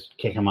 They just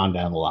kick him on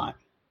down the line.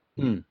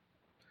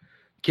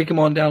 Kick him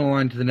on down the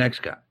line to the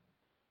next guy.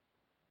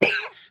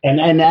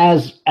 And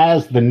as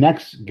the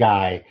next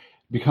guy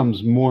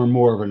becomes more and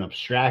more of an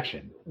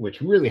abstraction,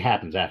 which really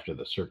happens after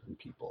the Serpent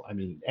People. I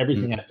mean,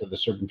 everything after the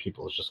Serpent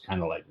People is just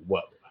kind of like,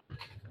 whoa.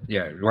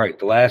 Yeah, right.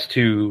 The last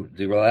two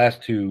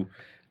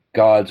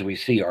gods we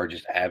see are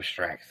just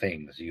abstract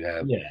things. You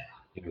have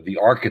the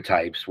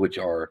archetypes, which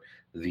are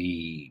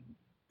the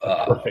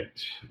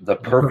perfect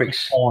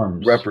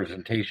forms,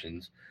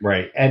 representations.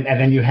 Right. And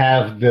then you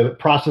have the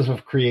process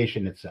of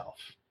creation itself.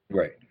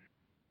 Right.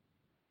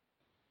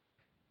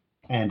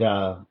 And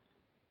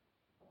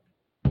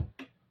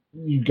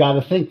you got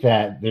to think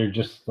that they're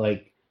just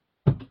like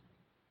an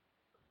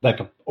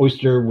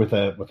oyster with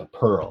a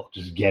pearl.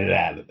 Just get it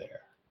out of there.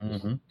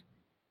 Mm-hmm.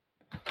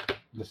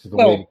 This is the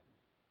way.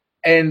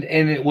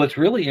 And what's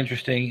really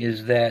interesting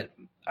is that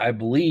I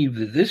believe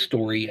that this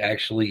story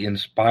actually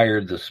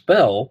inspired the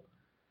spell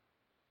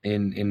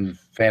in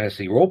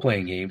fantasy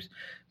role-playing games,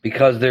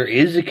 because there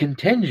is a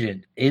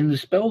contingent in the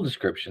spell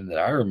description that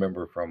I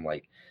remember from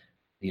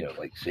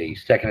say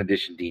 2nd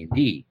edition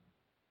D&D,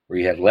 where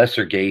you had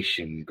Lesser Geash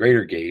and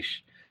Greater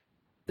Geash,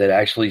 that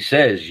actually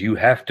says you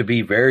have to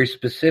be very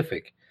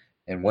specific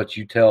in what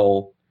you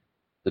tell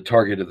the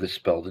target of the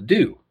spell to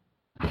do.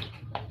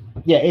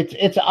 Yeah,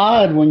 it's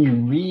odd when you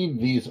read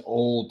these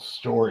old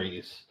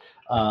stories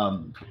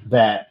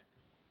that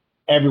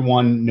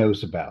everyone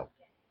knows about.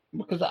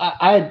 Because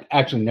I had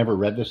actually never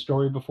read this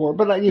story before,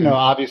 but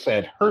obviously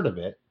I'd heard of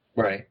it.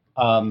 Right.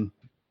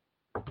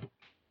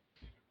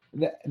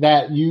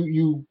 That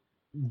you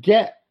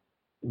get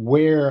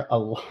where a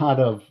lot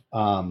of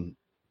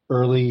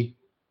early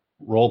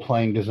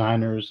role-playing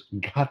designers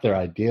got their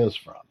ideas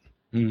from.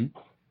 Mm-hmm.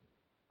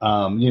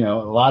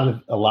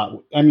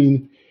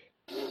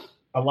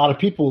 A lot of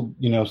people,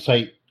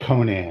 cite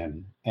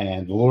Conan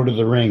and Lord of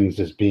the Rings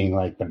as being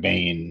like the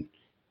main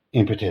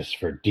impetus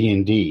for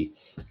D&D.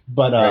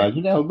 But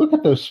look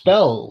at those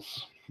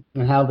spells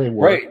and how they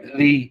work. Right.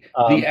 The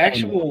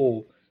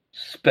actual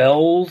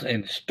spells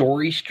and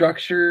story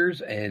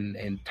structures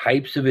and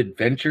types of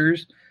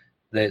adventures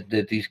that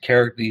these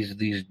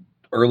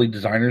early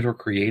designers were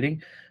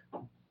creating.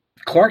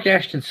 Clark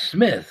Ashton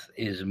Smith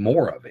is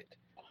more of it.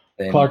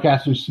 Clark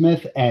Ashton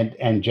Smith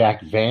and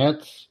Jack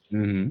Vance.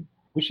 Mm-hmm.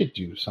 We should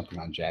do something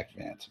on Jack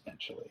Vance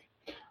eventually.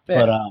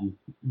 Yeah.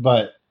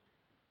 But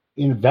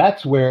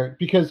that's where,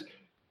 because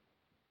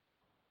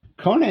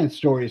Conan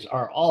stories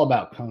are all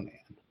about Conan.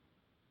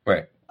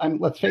 Right.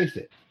 Let's face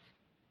it.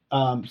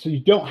 So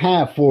you don't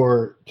have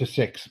 4 to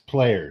 6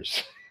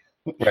 players.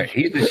 Right.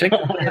 He's the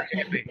single player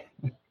campaign.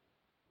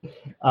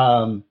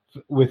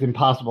 With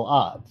impossible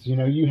odds.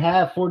 You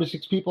have 4 to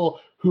 6 people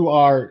who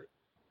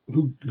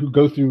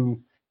go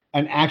through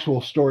an actual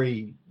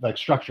story, like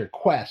structured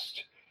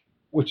quest,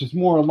 which is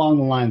more along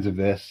the lines of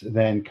this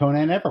than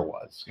Conan ever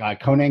was.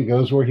 Conan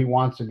goes where he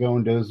wants to go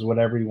and does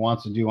whatever he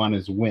wants to do on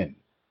his whim.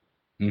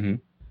 Mm-hmm.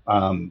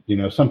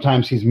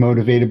 Sometimes he's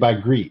motivated by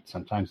greed.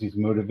 Sometimes he's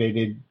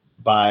motivated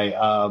by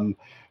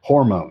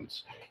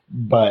hormones.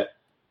 But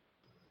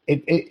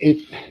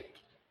it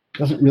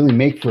doesn't really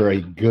make for a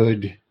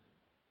good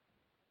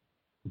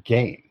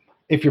game.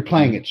 if you're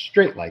playing it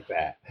straight like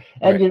that.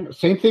 And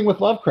same thing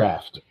with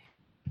Lovecraft,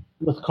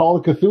 with Call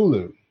of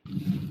Cthulhu.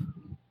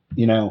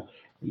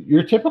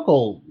 Your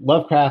typical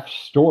Lovecraft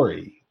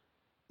story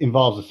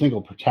involves a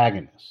single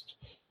protagonist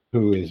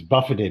who is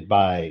buffeted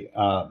by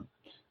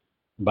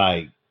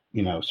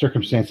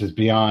circumstances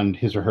beyond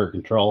his or her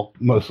control,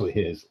 mostly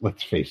his,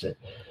 let's face it.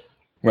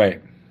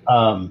 Right.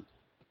 And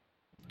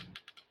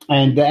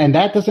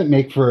that doesn't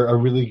make for a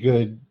really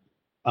good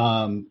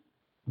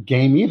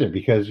game either,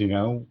 because,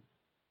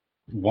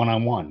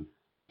 one-on-one,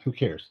 who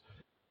cares?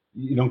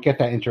 You don't get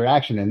that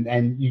interaction.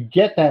 And you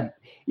get that,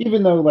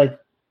 even though, like,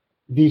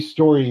 these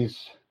stories,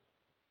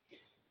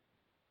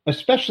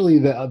 especially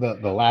the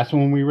last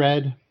one we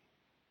read,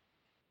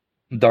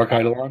 Dark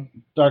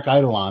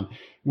Eidolon,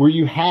 where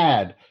you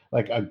had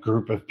like a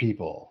group of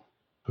people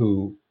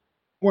who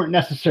weren't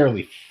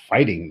necessarily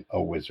fighting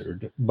a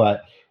wizard,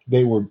 but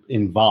they were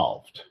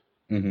involved,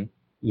 to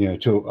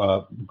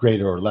a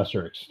greater or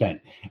lesser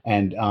extent.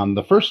 And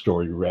the first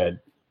story you read,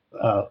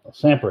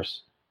 Sampras,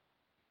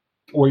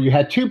 where you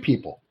had two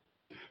people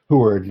who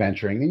were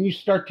adventuring, and you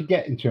start to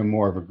get into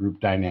more of a group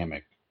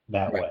dynamic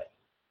that way.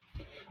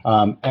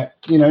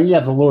 You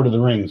have the Lord of the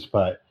Rings,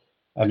 but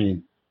I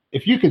mean,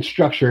 if you could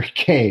structure a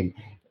game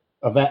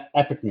of that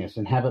epicness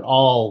and have it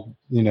all,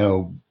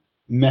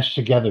 mesh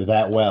together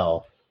that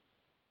well,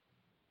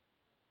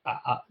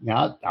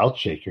 I'll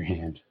shake your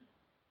hand.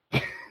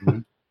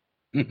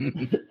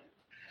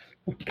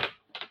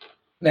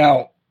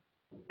 Now,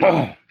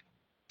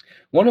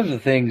 one of the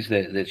things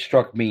that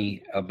struck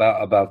me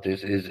about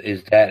this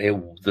is that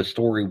the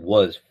story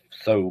was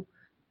so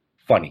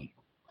funny.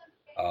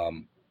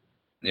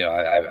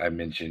 I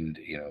mentioned,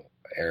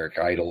 Eric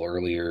Idle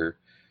earlier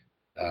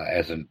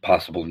as a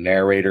possible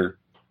narrator.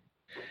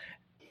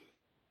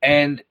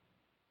 And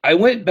I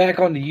went back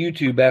onto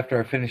YouTube after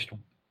I finished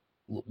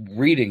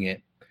reading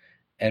it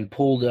and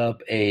pulled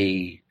up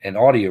an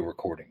audio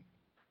recording.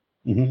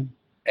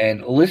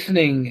 And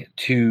listening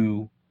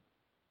to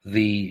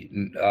the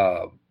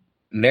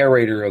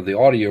narrator of the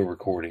audio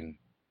recording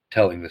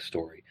telling the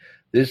story,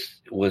 this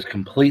was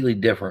completely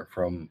different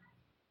from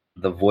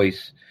the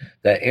voice,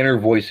 that inner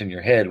voice in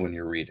your head when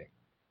you're reading.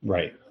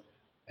 Right.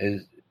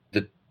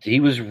 He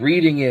was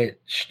reading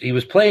it. He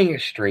was playing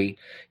it straight.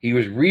 He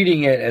was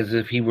reading it as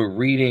if he were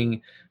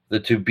reading the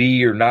to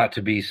be or not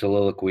to be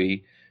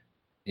soliloquy,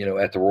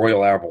 at the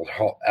Royal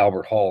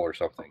Albert Hall or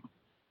something.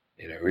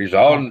 He's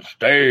on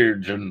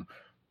stage, and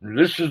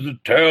this is the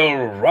tale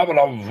of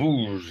Ramalov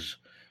Vuz,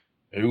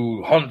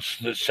 who hunts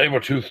the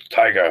saber-toothed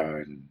tiger,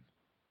 and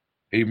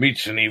he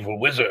meets an evil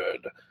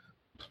wizard.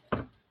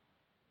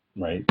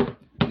 Right.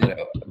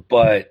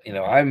 But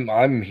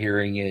I'm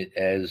hearing it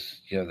as,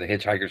 the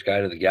Hitchhiker's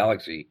Guide to the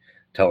Galaxy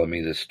telling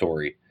me this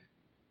story.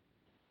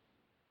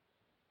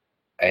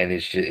 And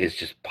it's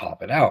just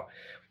popping out.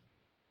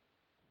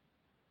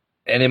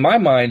 And in my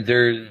mind,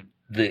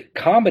 the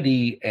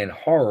comedy and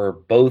horror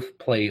both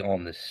play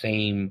on the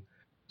same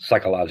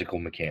psychological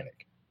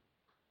mechanic.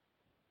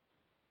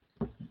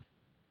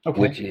 Okay.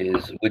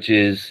 Which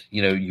is,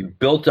 you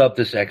built up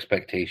this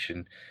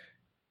expectation,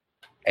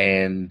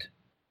 and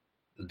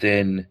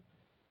then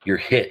you're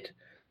hit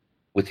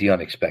with the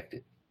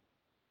unexpected.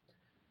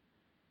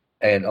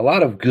 And a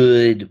lot of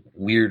good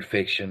weird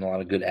fiction, a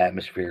lot of good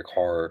atmospheric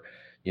horror,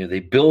 they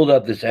build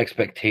up this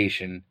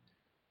expectation,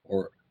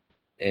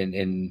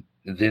 and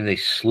then they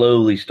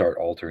slowly start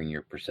altering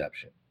your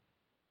perception.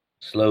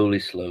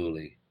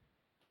 Slowly.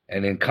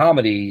 And in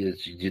comedy,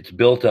 it's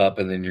built up,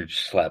 and then you're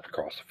just slapped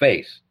across the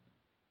face.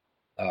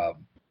 I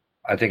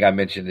think I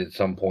mentioned at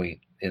some point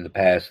in the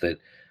past that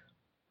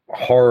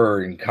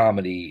horror and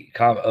comedy,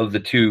 of the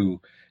two,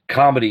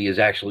 comedy is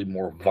actually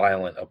more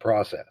violent a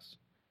process.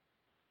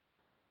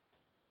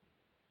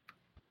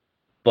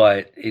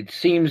 But it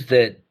seems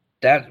that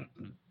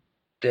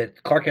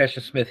Clark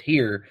Ashton Smith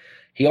here,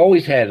 he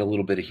always had a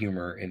little bit of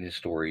humor in his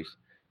stories,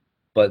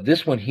 but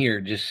this one here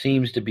just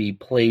seems to be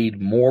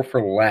played more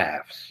for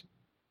laughs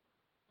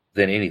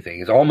than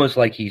anything. It's almost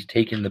like he's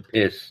taking the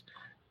piss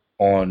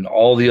on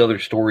all the other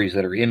stories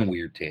that are in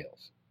Weird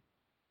Tales.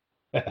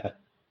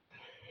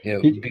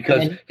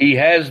 Because he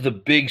has the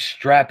big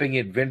strapping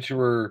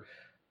adventurer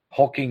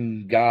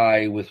hulking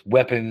guy with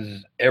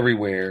weapons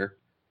everywhere,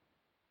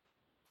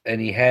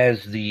 and he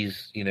has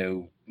these,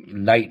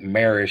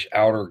 nightmarish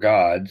outer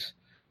gods,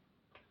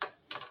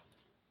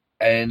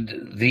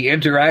 and the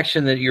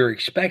interaction that you're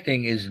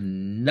expecting is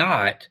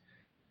not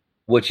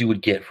what you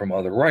would get from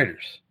other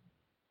writers.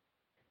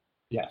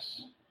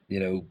 Yes.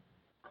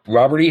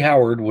 Robert E.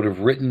 Howard would have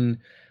written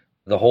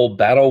the whole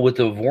battle with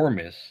the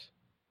Vormis,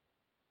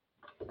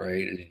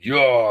 right?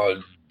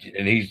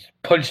 And he's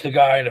punched the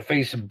guy in the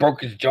face and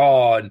broke his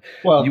jaw, and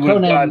you would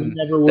have gotten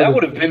that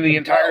would have been the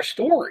entire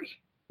story.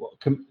 Well,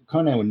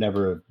 Conan would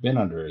never have been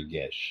under a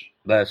Gish.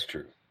 That's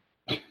true.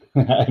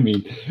 I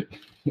mean,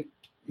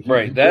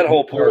 right? That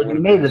whole part would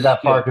have made it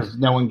that far because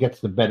no one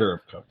gets the better of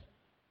Conan.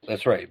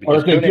 That's right.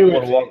 Because Conan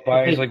would walk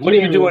by and he's like, "What are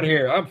you doing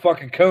here? I'm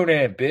fucking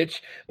Conan,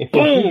 bitch." If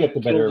you get the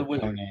better of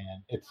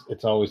Conan,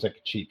 it's always like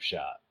a cheap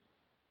shot.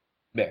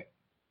 Yeah.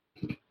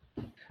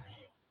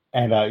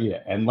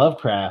 and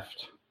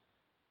Lovecraft.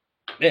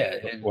 Yeah,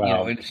 and,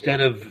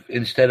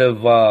 instead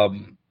of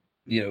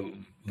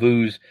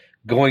Vu's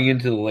going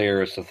into the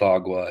lair of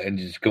Tsathoggua and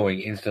just going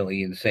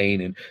instantly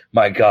insane and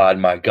my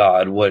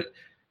God, what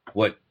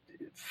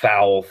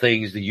foul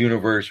things the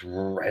universe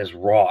has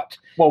wrought.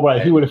 Well,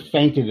 right, he would have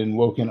fainted and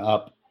woken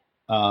up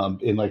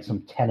in like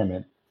some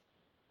tenement,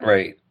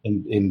 right,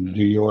 in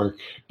New York,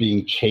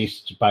 being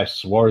chased by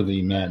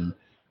swarthy men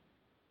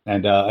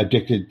and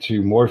addicted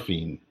to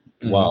morphine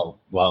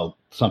while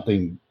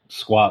something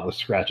squat was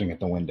scratching at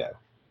the window.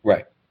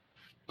 Right,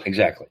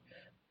 exactly.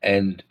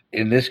 And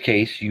in this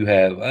case, you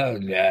have,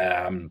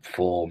 I'm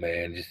full,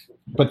 man.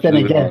 But then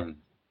again,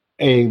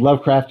 a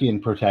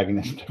Lovecraftian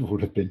protagonist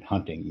would have been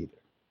hunting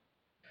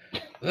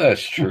either.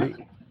 That's true.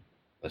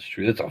 That's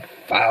true. That's a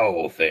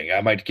foul thing.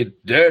 I might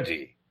get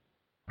dirty.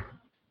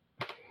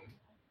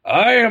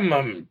 I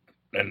am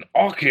an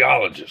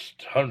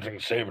archaeologist hunting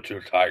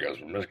saber-toothed tigers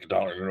from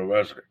Miskatonic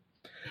University.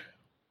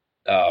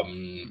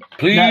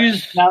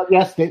 Please. Now,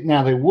 yes, they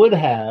would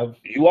have.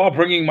 You are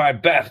bringing my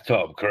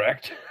bathtub,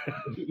 correct?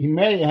 He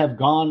may have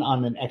gone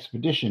on an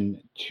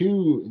expedition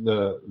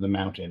to the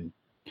mountain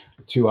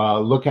to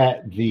look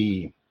at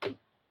the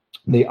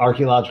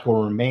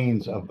archaeological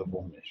remains of the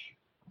Vormish.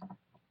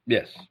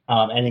 Yes.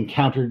 And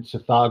encountered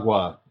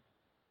Tsathoggua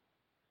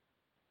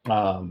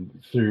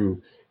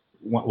through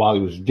while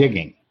he was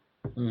digging.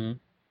 Mm-hmm.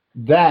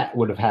 That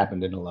would have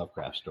happened in a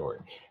Lovecraft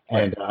story,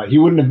 and he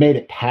wouldn't have made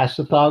it past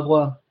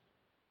Tsathoggua.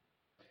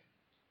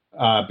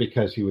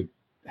 Because he would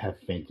have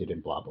fainted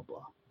and blah blah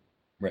blah,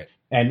 right?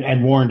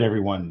 And warned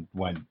everyone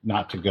when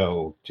not to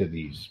go to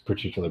these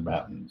particular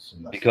mountains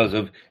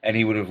and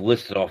he would have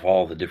listed off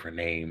all the different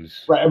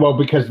names, right? Well,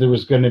 because there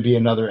was going to be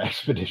another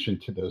expedition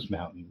to those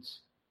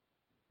mountains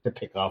to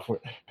pick up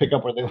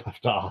where they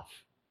left off,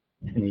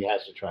 and he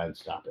has to try and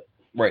stop it.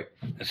 Right.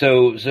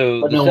 So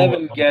the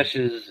Seven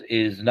Geshes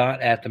is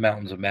not at the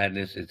Mountains of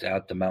Madness; it's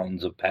at the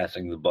Mountains of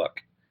Passing the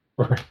Buck.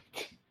 Right.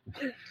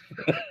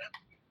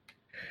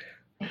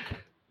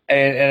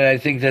 And I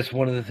think that's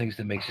one of the things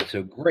that makes it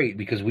so great,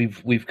 because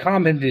we've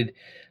commented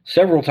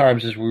several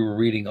times as we were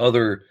reading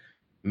other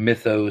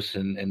mythos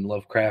and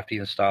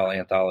Lovecraftian style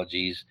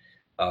anthologies,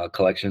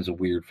 collections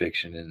of weird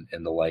fiction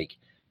and the like,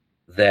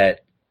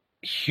 that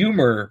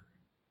humor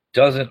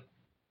doesn't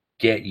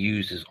get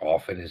used as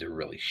often as it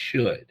really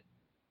should.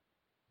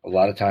 A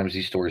lot of times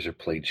these stories are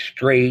played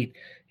straight.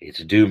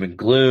 It's doom and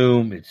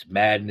gloom. It's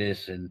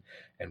madness and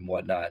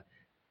whatnot.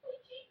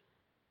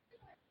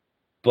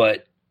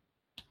 But,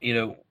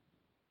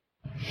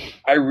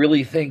 I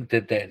really think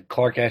that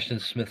Clark Ashton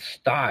Smith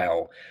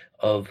style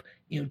of,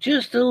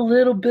 just a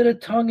little bit of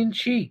tongue in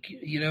cheek,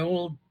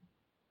 an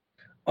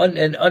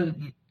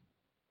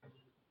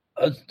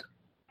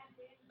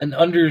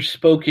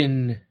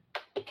underspoken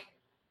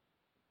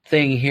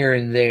thing here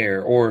and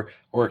there, or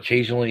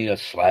occasionally a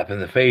slap in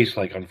the face.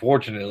 Like,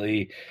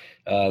 unfortunately,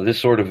 this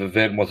sort of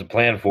event wasn't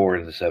planned for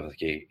in the Seventh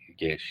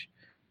Gish.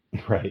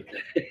 Right.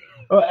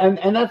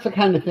 And that's the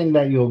kind of thing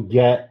that you'll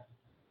get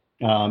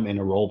in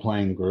a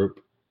role-playing group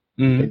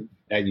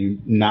that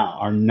you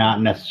are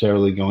not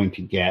necessarily going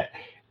to get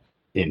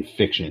in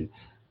fiction.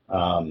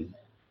 Some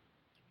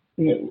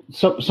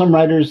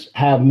writers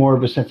have more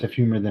of a sense of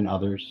humor than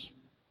others,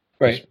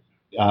 right?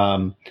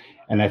 And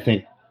I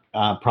think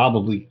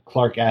probably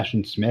Clark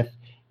Ashton Smith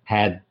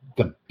had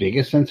the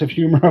biggest sense of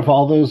humor of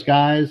all those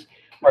guys.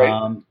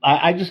 Right.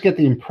 I just get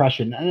the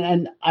impression,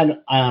 and I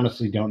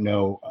honestly don't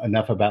know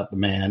enough about the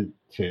man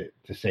to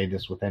say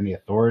this with any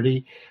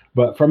authority,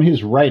 but from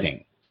his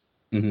writing,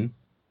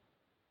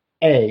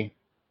 I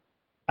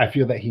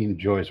feel that he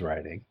enjoys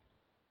writing.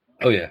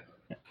 Oh yeah.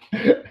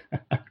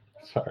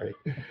 Sorry,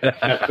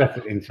 that's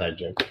an inside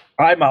joke.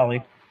 Hi,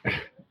 Molly.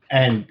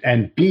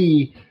 And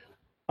B,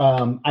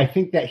 I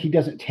think that he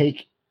doesn't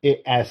take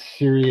it as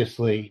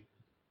seriously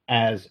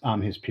as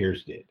his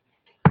peers did.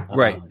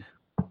 Right.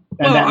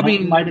 And that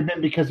might have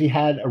been because he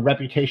had a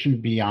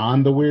reputation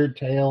beyond the weird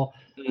tale.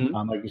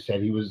 Like you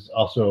said, he was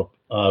also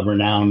a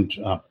renowned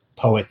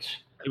poet.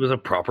 He was a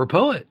proper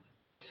poet.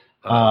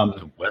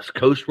 West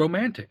Coast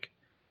romantic.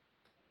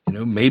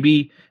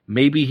 Maybe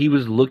he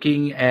was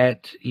looking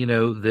at,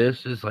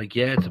 this as like,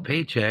 yeah, it's a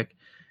paycheck,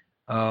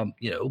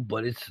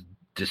 but it's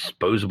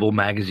disposable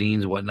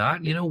magazines,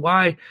 whatnot.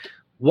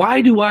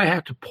 Why do I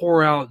have to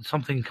pour out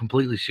something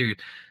completely serious?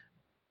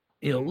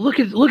 Look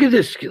at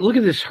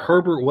this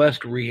Herbert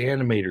West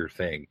Reanimator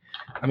thing.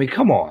 I mean,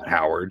 come on,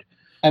 Howard.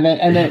 And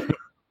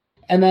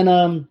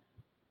then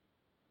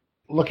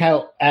look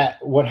at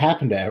what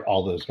happened to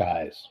all those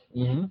guys.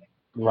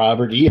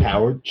 Robert E.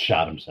 Howard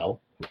shot himself.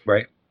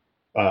 Right.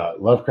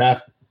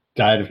 Lovecraft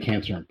died of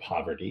cancer and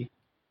poverty.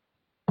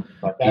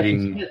 But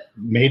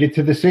made it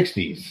to the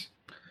 60s.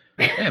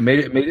 Yeah, made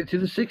it to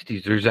the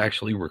 60s. There's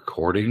actually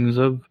recordings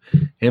of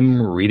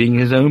him reading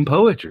his own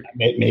poetry.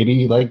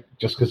 Maybe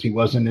just because he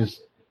wasn't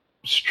as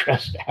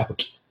stressed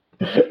out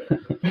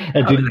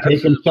and didn't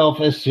take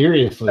himself as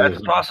seriously. That's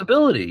a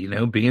possibility,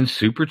 being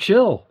super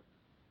chill.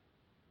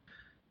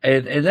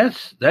 And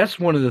that's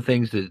one of the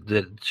things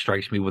that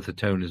strikes me with the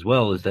tone as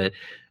well, is that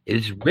It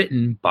is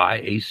written by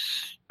a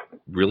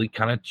really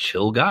kind of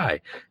chill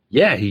guy.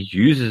 Yeah, he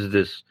uses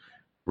this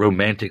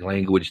romantic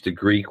language, the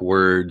Greek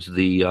words,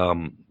 the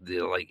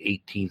like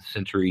 18th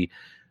century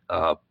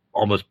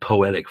almost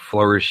poetic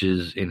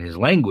flourishes in his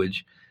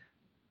language.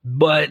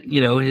 But,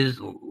 you know, his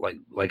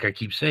like I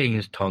keep saying,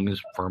 his tongue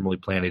is firmly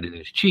planted in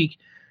his cheek.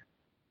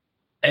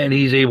 And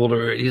he's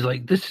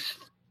like, this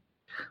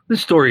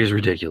story is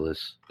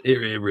ridiculous.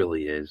 It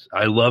really is.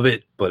 I love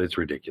it, but it's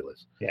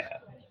ridiculous. Yeah.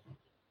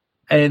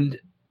 And,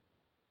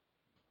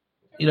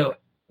 you know,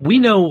 we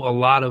know a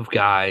lot of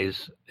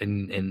guys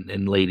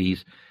and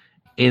ladies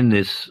in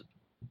this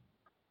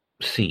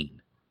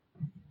scene.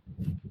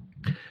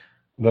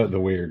 The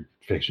weird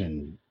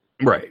fiction.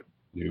 Right.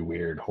 New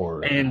weird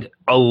horror. And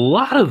a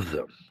lot of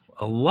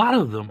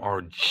them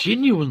are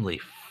genuinely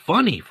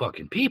funny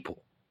fucking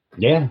people.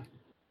 Yeah.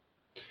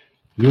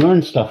 You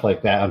learn stuff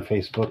like that on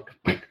Facebook.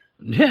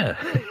 Yeah.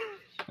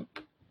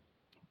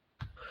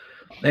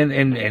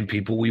 and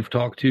people we've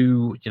talked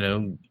to, you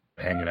know,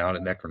 hanging out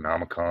at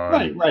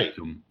Necronomicon. Right.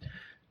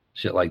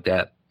 Shit like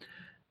that.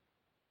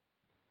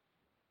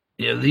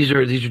 You know, these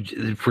are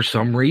for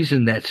some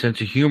reason that sense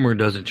of humor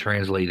doesn't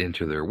translate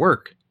into their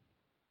work.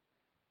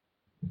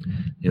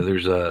 You know,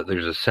 there's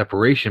a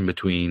separation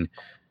between,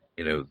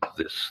 you know,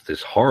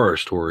 this horror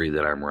story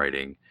that I'm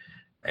writing,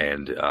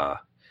 and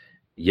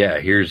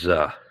here's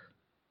a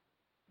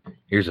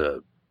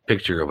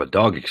picture of a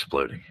dog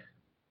exploding.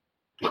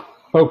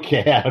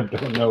 Okay, I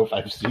don't know if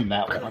I've seen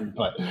that one,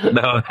 but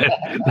no.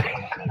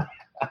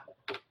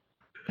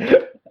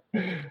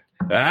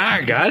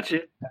 I got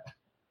you.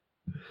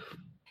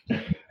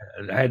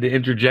 I had to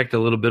interject a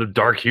little bit of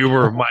dark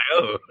humor of my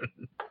own.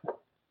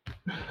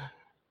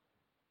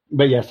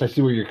 But yes, I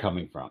see where you're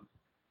coming from.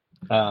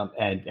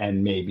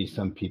 And maybe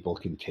some people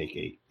can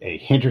take a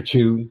hint or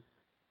two,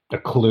 a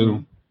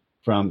clue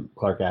from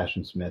Clark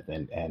Ashton Smith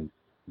and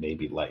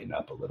maybe lighten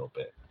up a little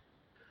bit.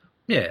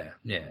 Yeah.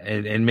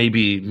 And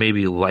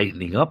maybe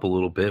lightening up a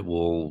little bit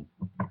will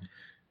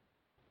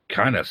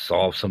kind of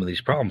solve some of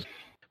these problems.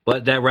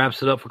 But that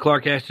wraps it up for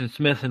Clark Ashton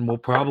Smith, and we'll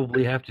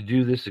probably have to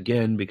do this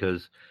again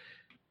because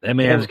that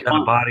man's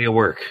got a body of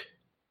work.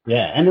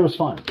 Yeah, and it was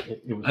fun.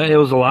 It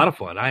was a lot of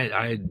fun.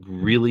 I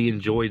really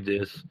enjoyed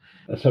this.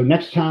 So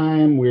next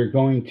time we're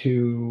going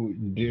to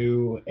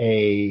do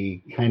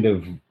a kind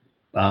of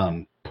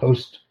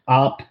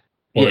post-op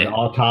or an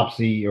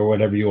autopsy or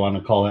whatever you want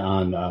to call it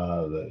on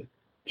the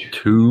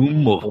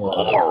Tomb of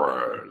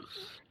Horrors,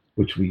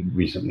 which we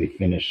recently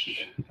finished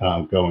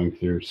suffering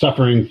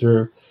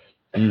through.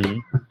 Mm-hmm.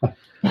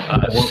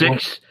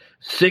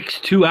 Six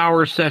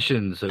 2-hour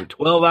sessions, so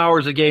 12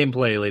 hours of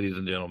gameplay, ladies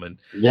and gentlemen.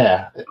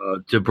 Yeah.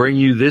 To bring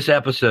you this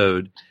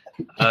episode.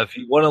 If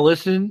you want to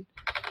listen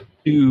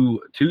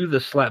to the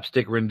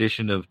slapstick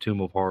rendition of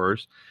Tomb of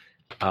Horrors,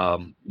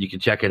 you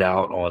can check it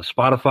out on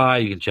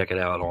Spotify. You can check it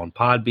out on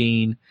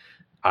Podbean,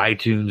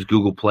 iTunes,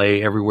 Google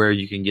Play, everywhere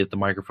you can get the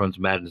Microphones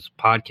of Madness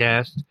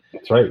podcast.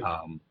 That's right.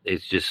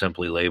 It's just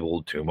simply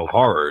labeled Tomb of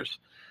Horrors.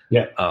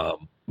 Yeah.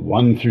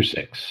 1 through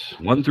 6.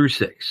 1 through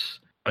 6.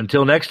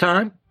 Until next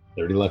time.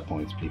 30 luck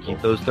points, people.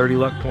 Keep those 30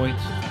 luck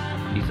points.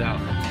 Peace out.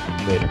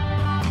 Later.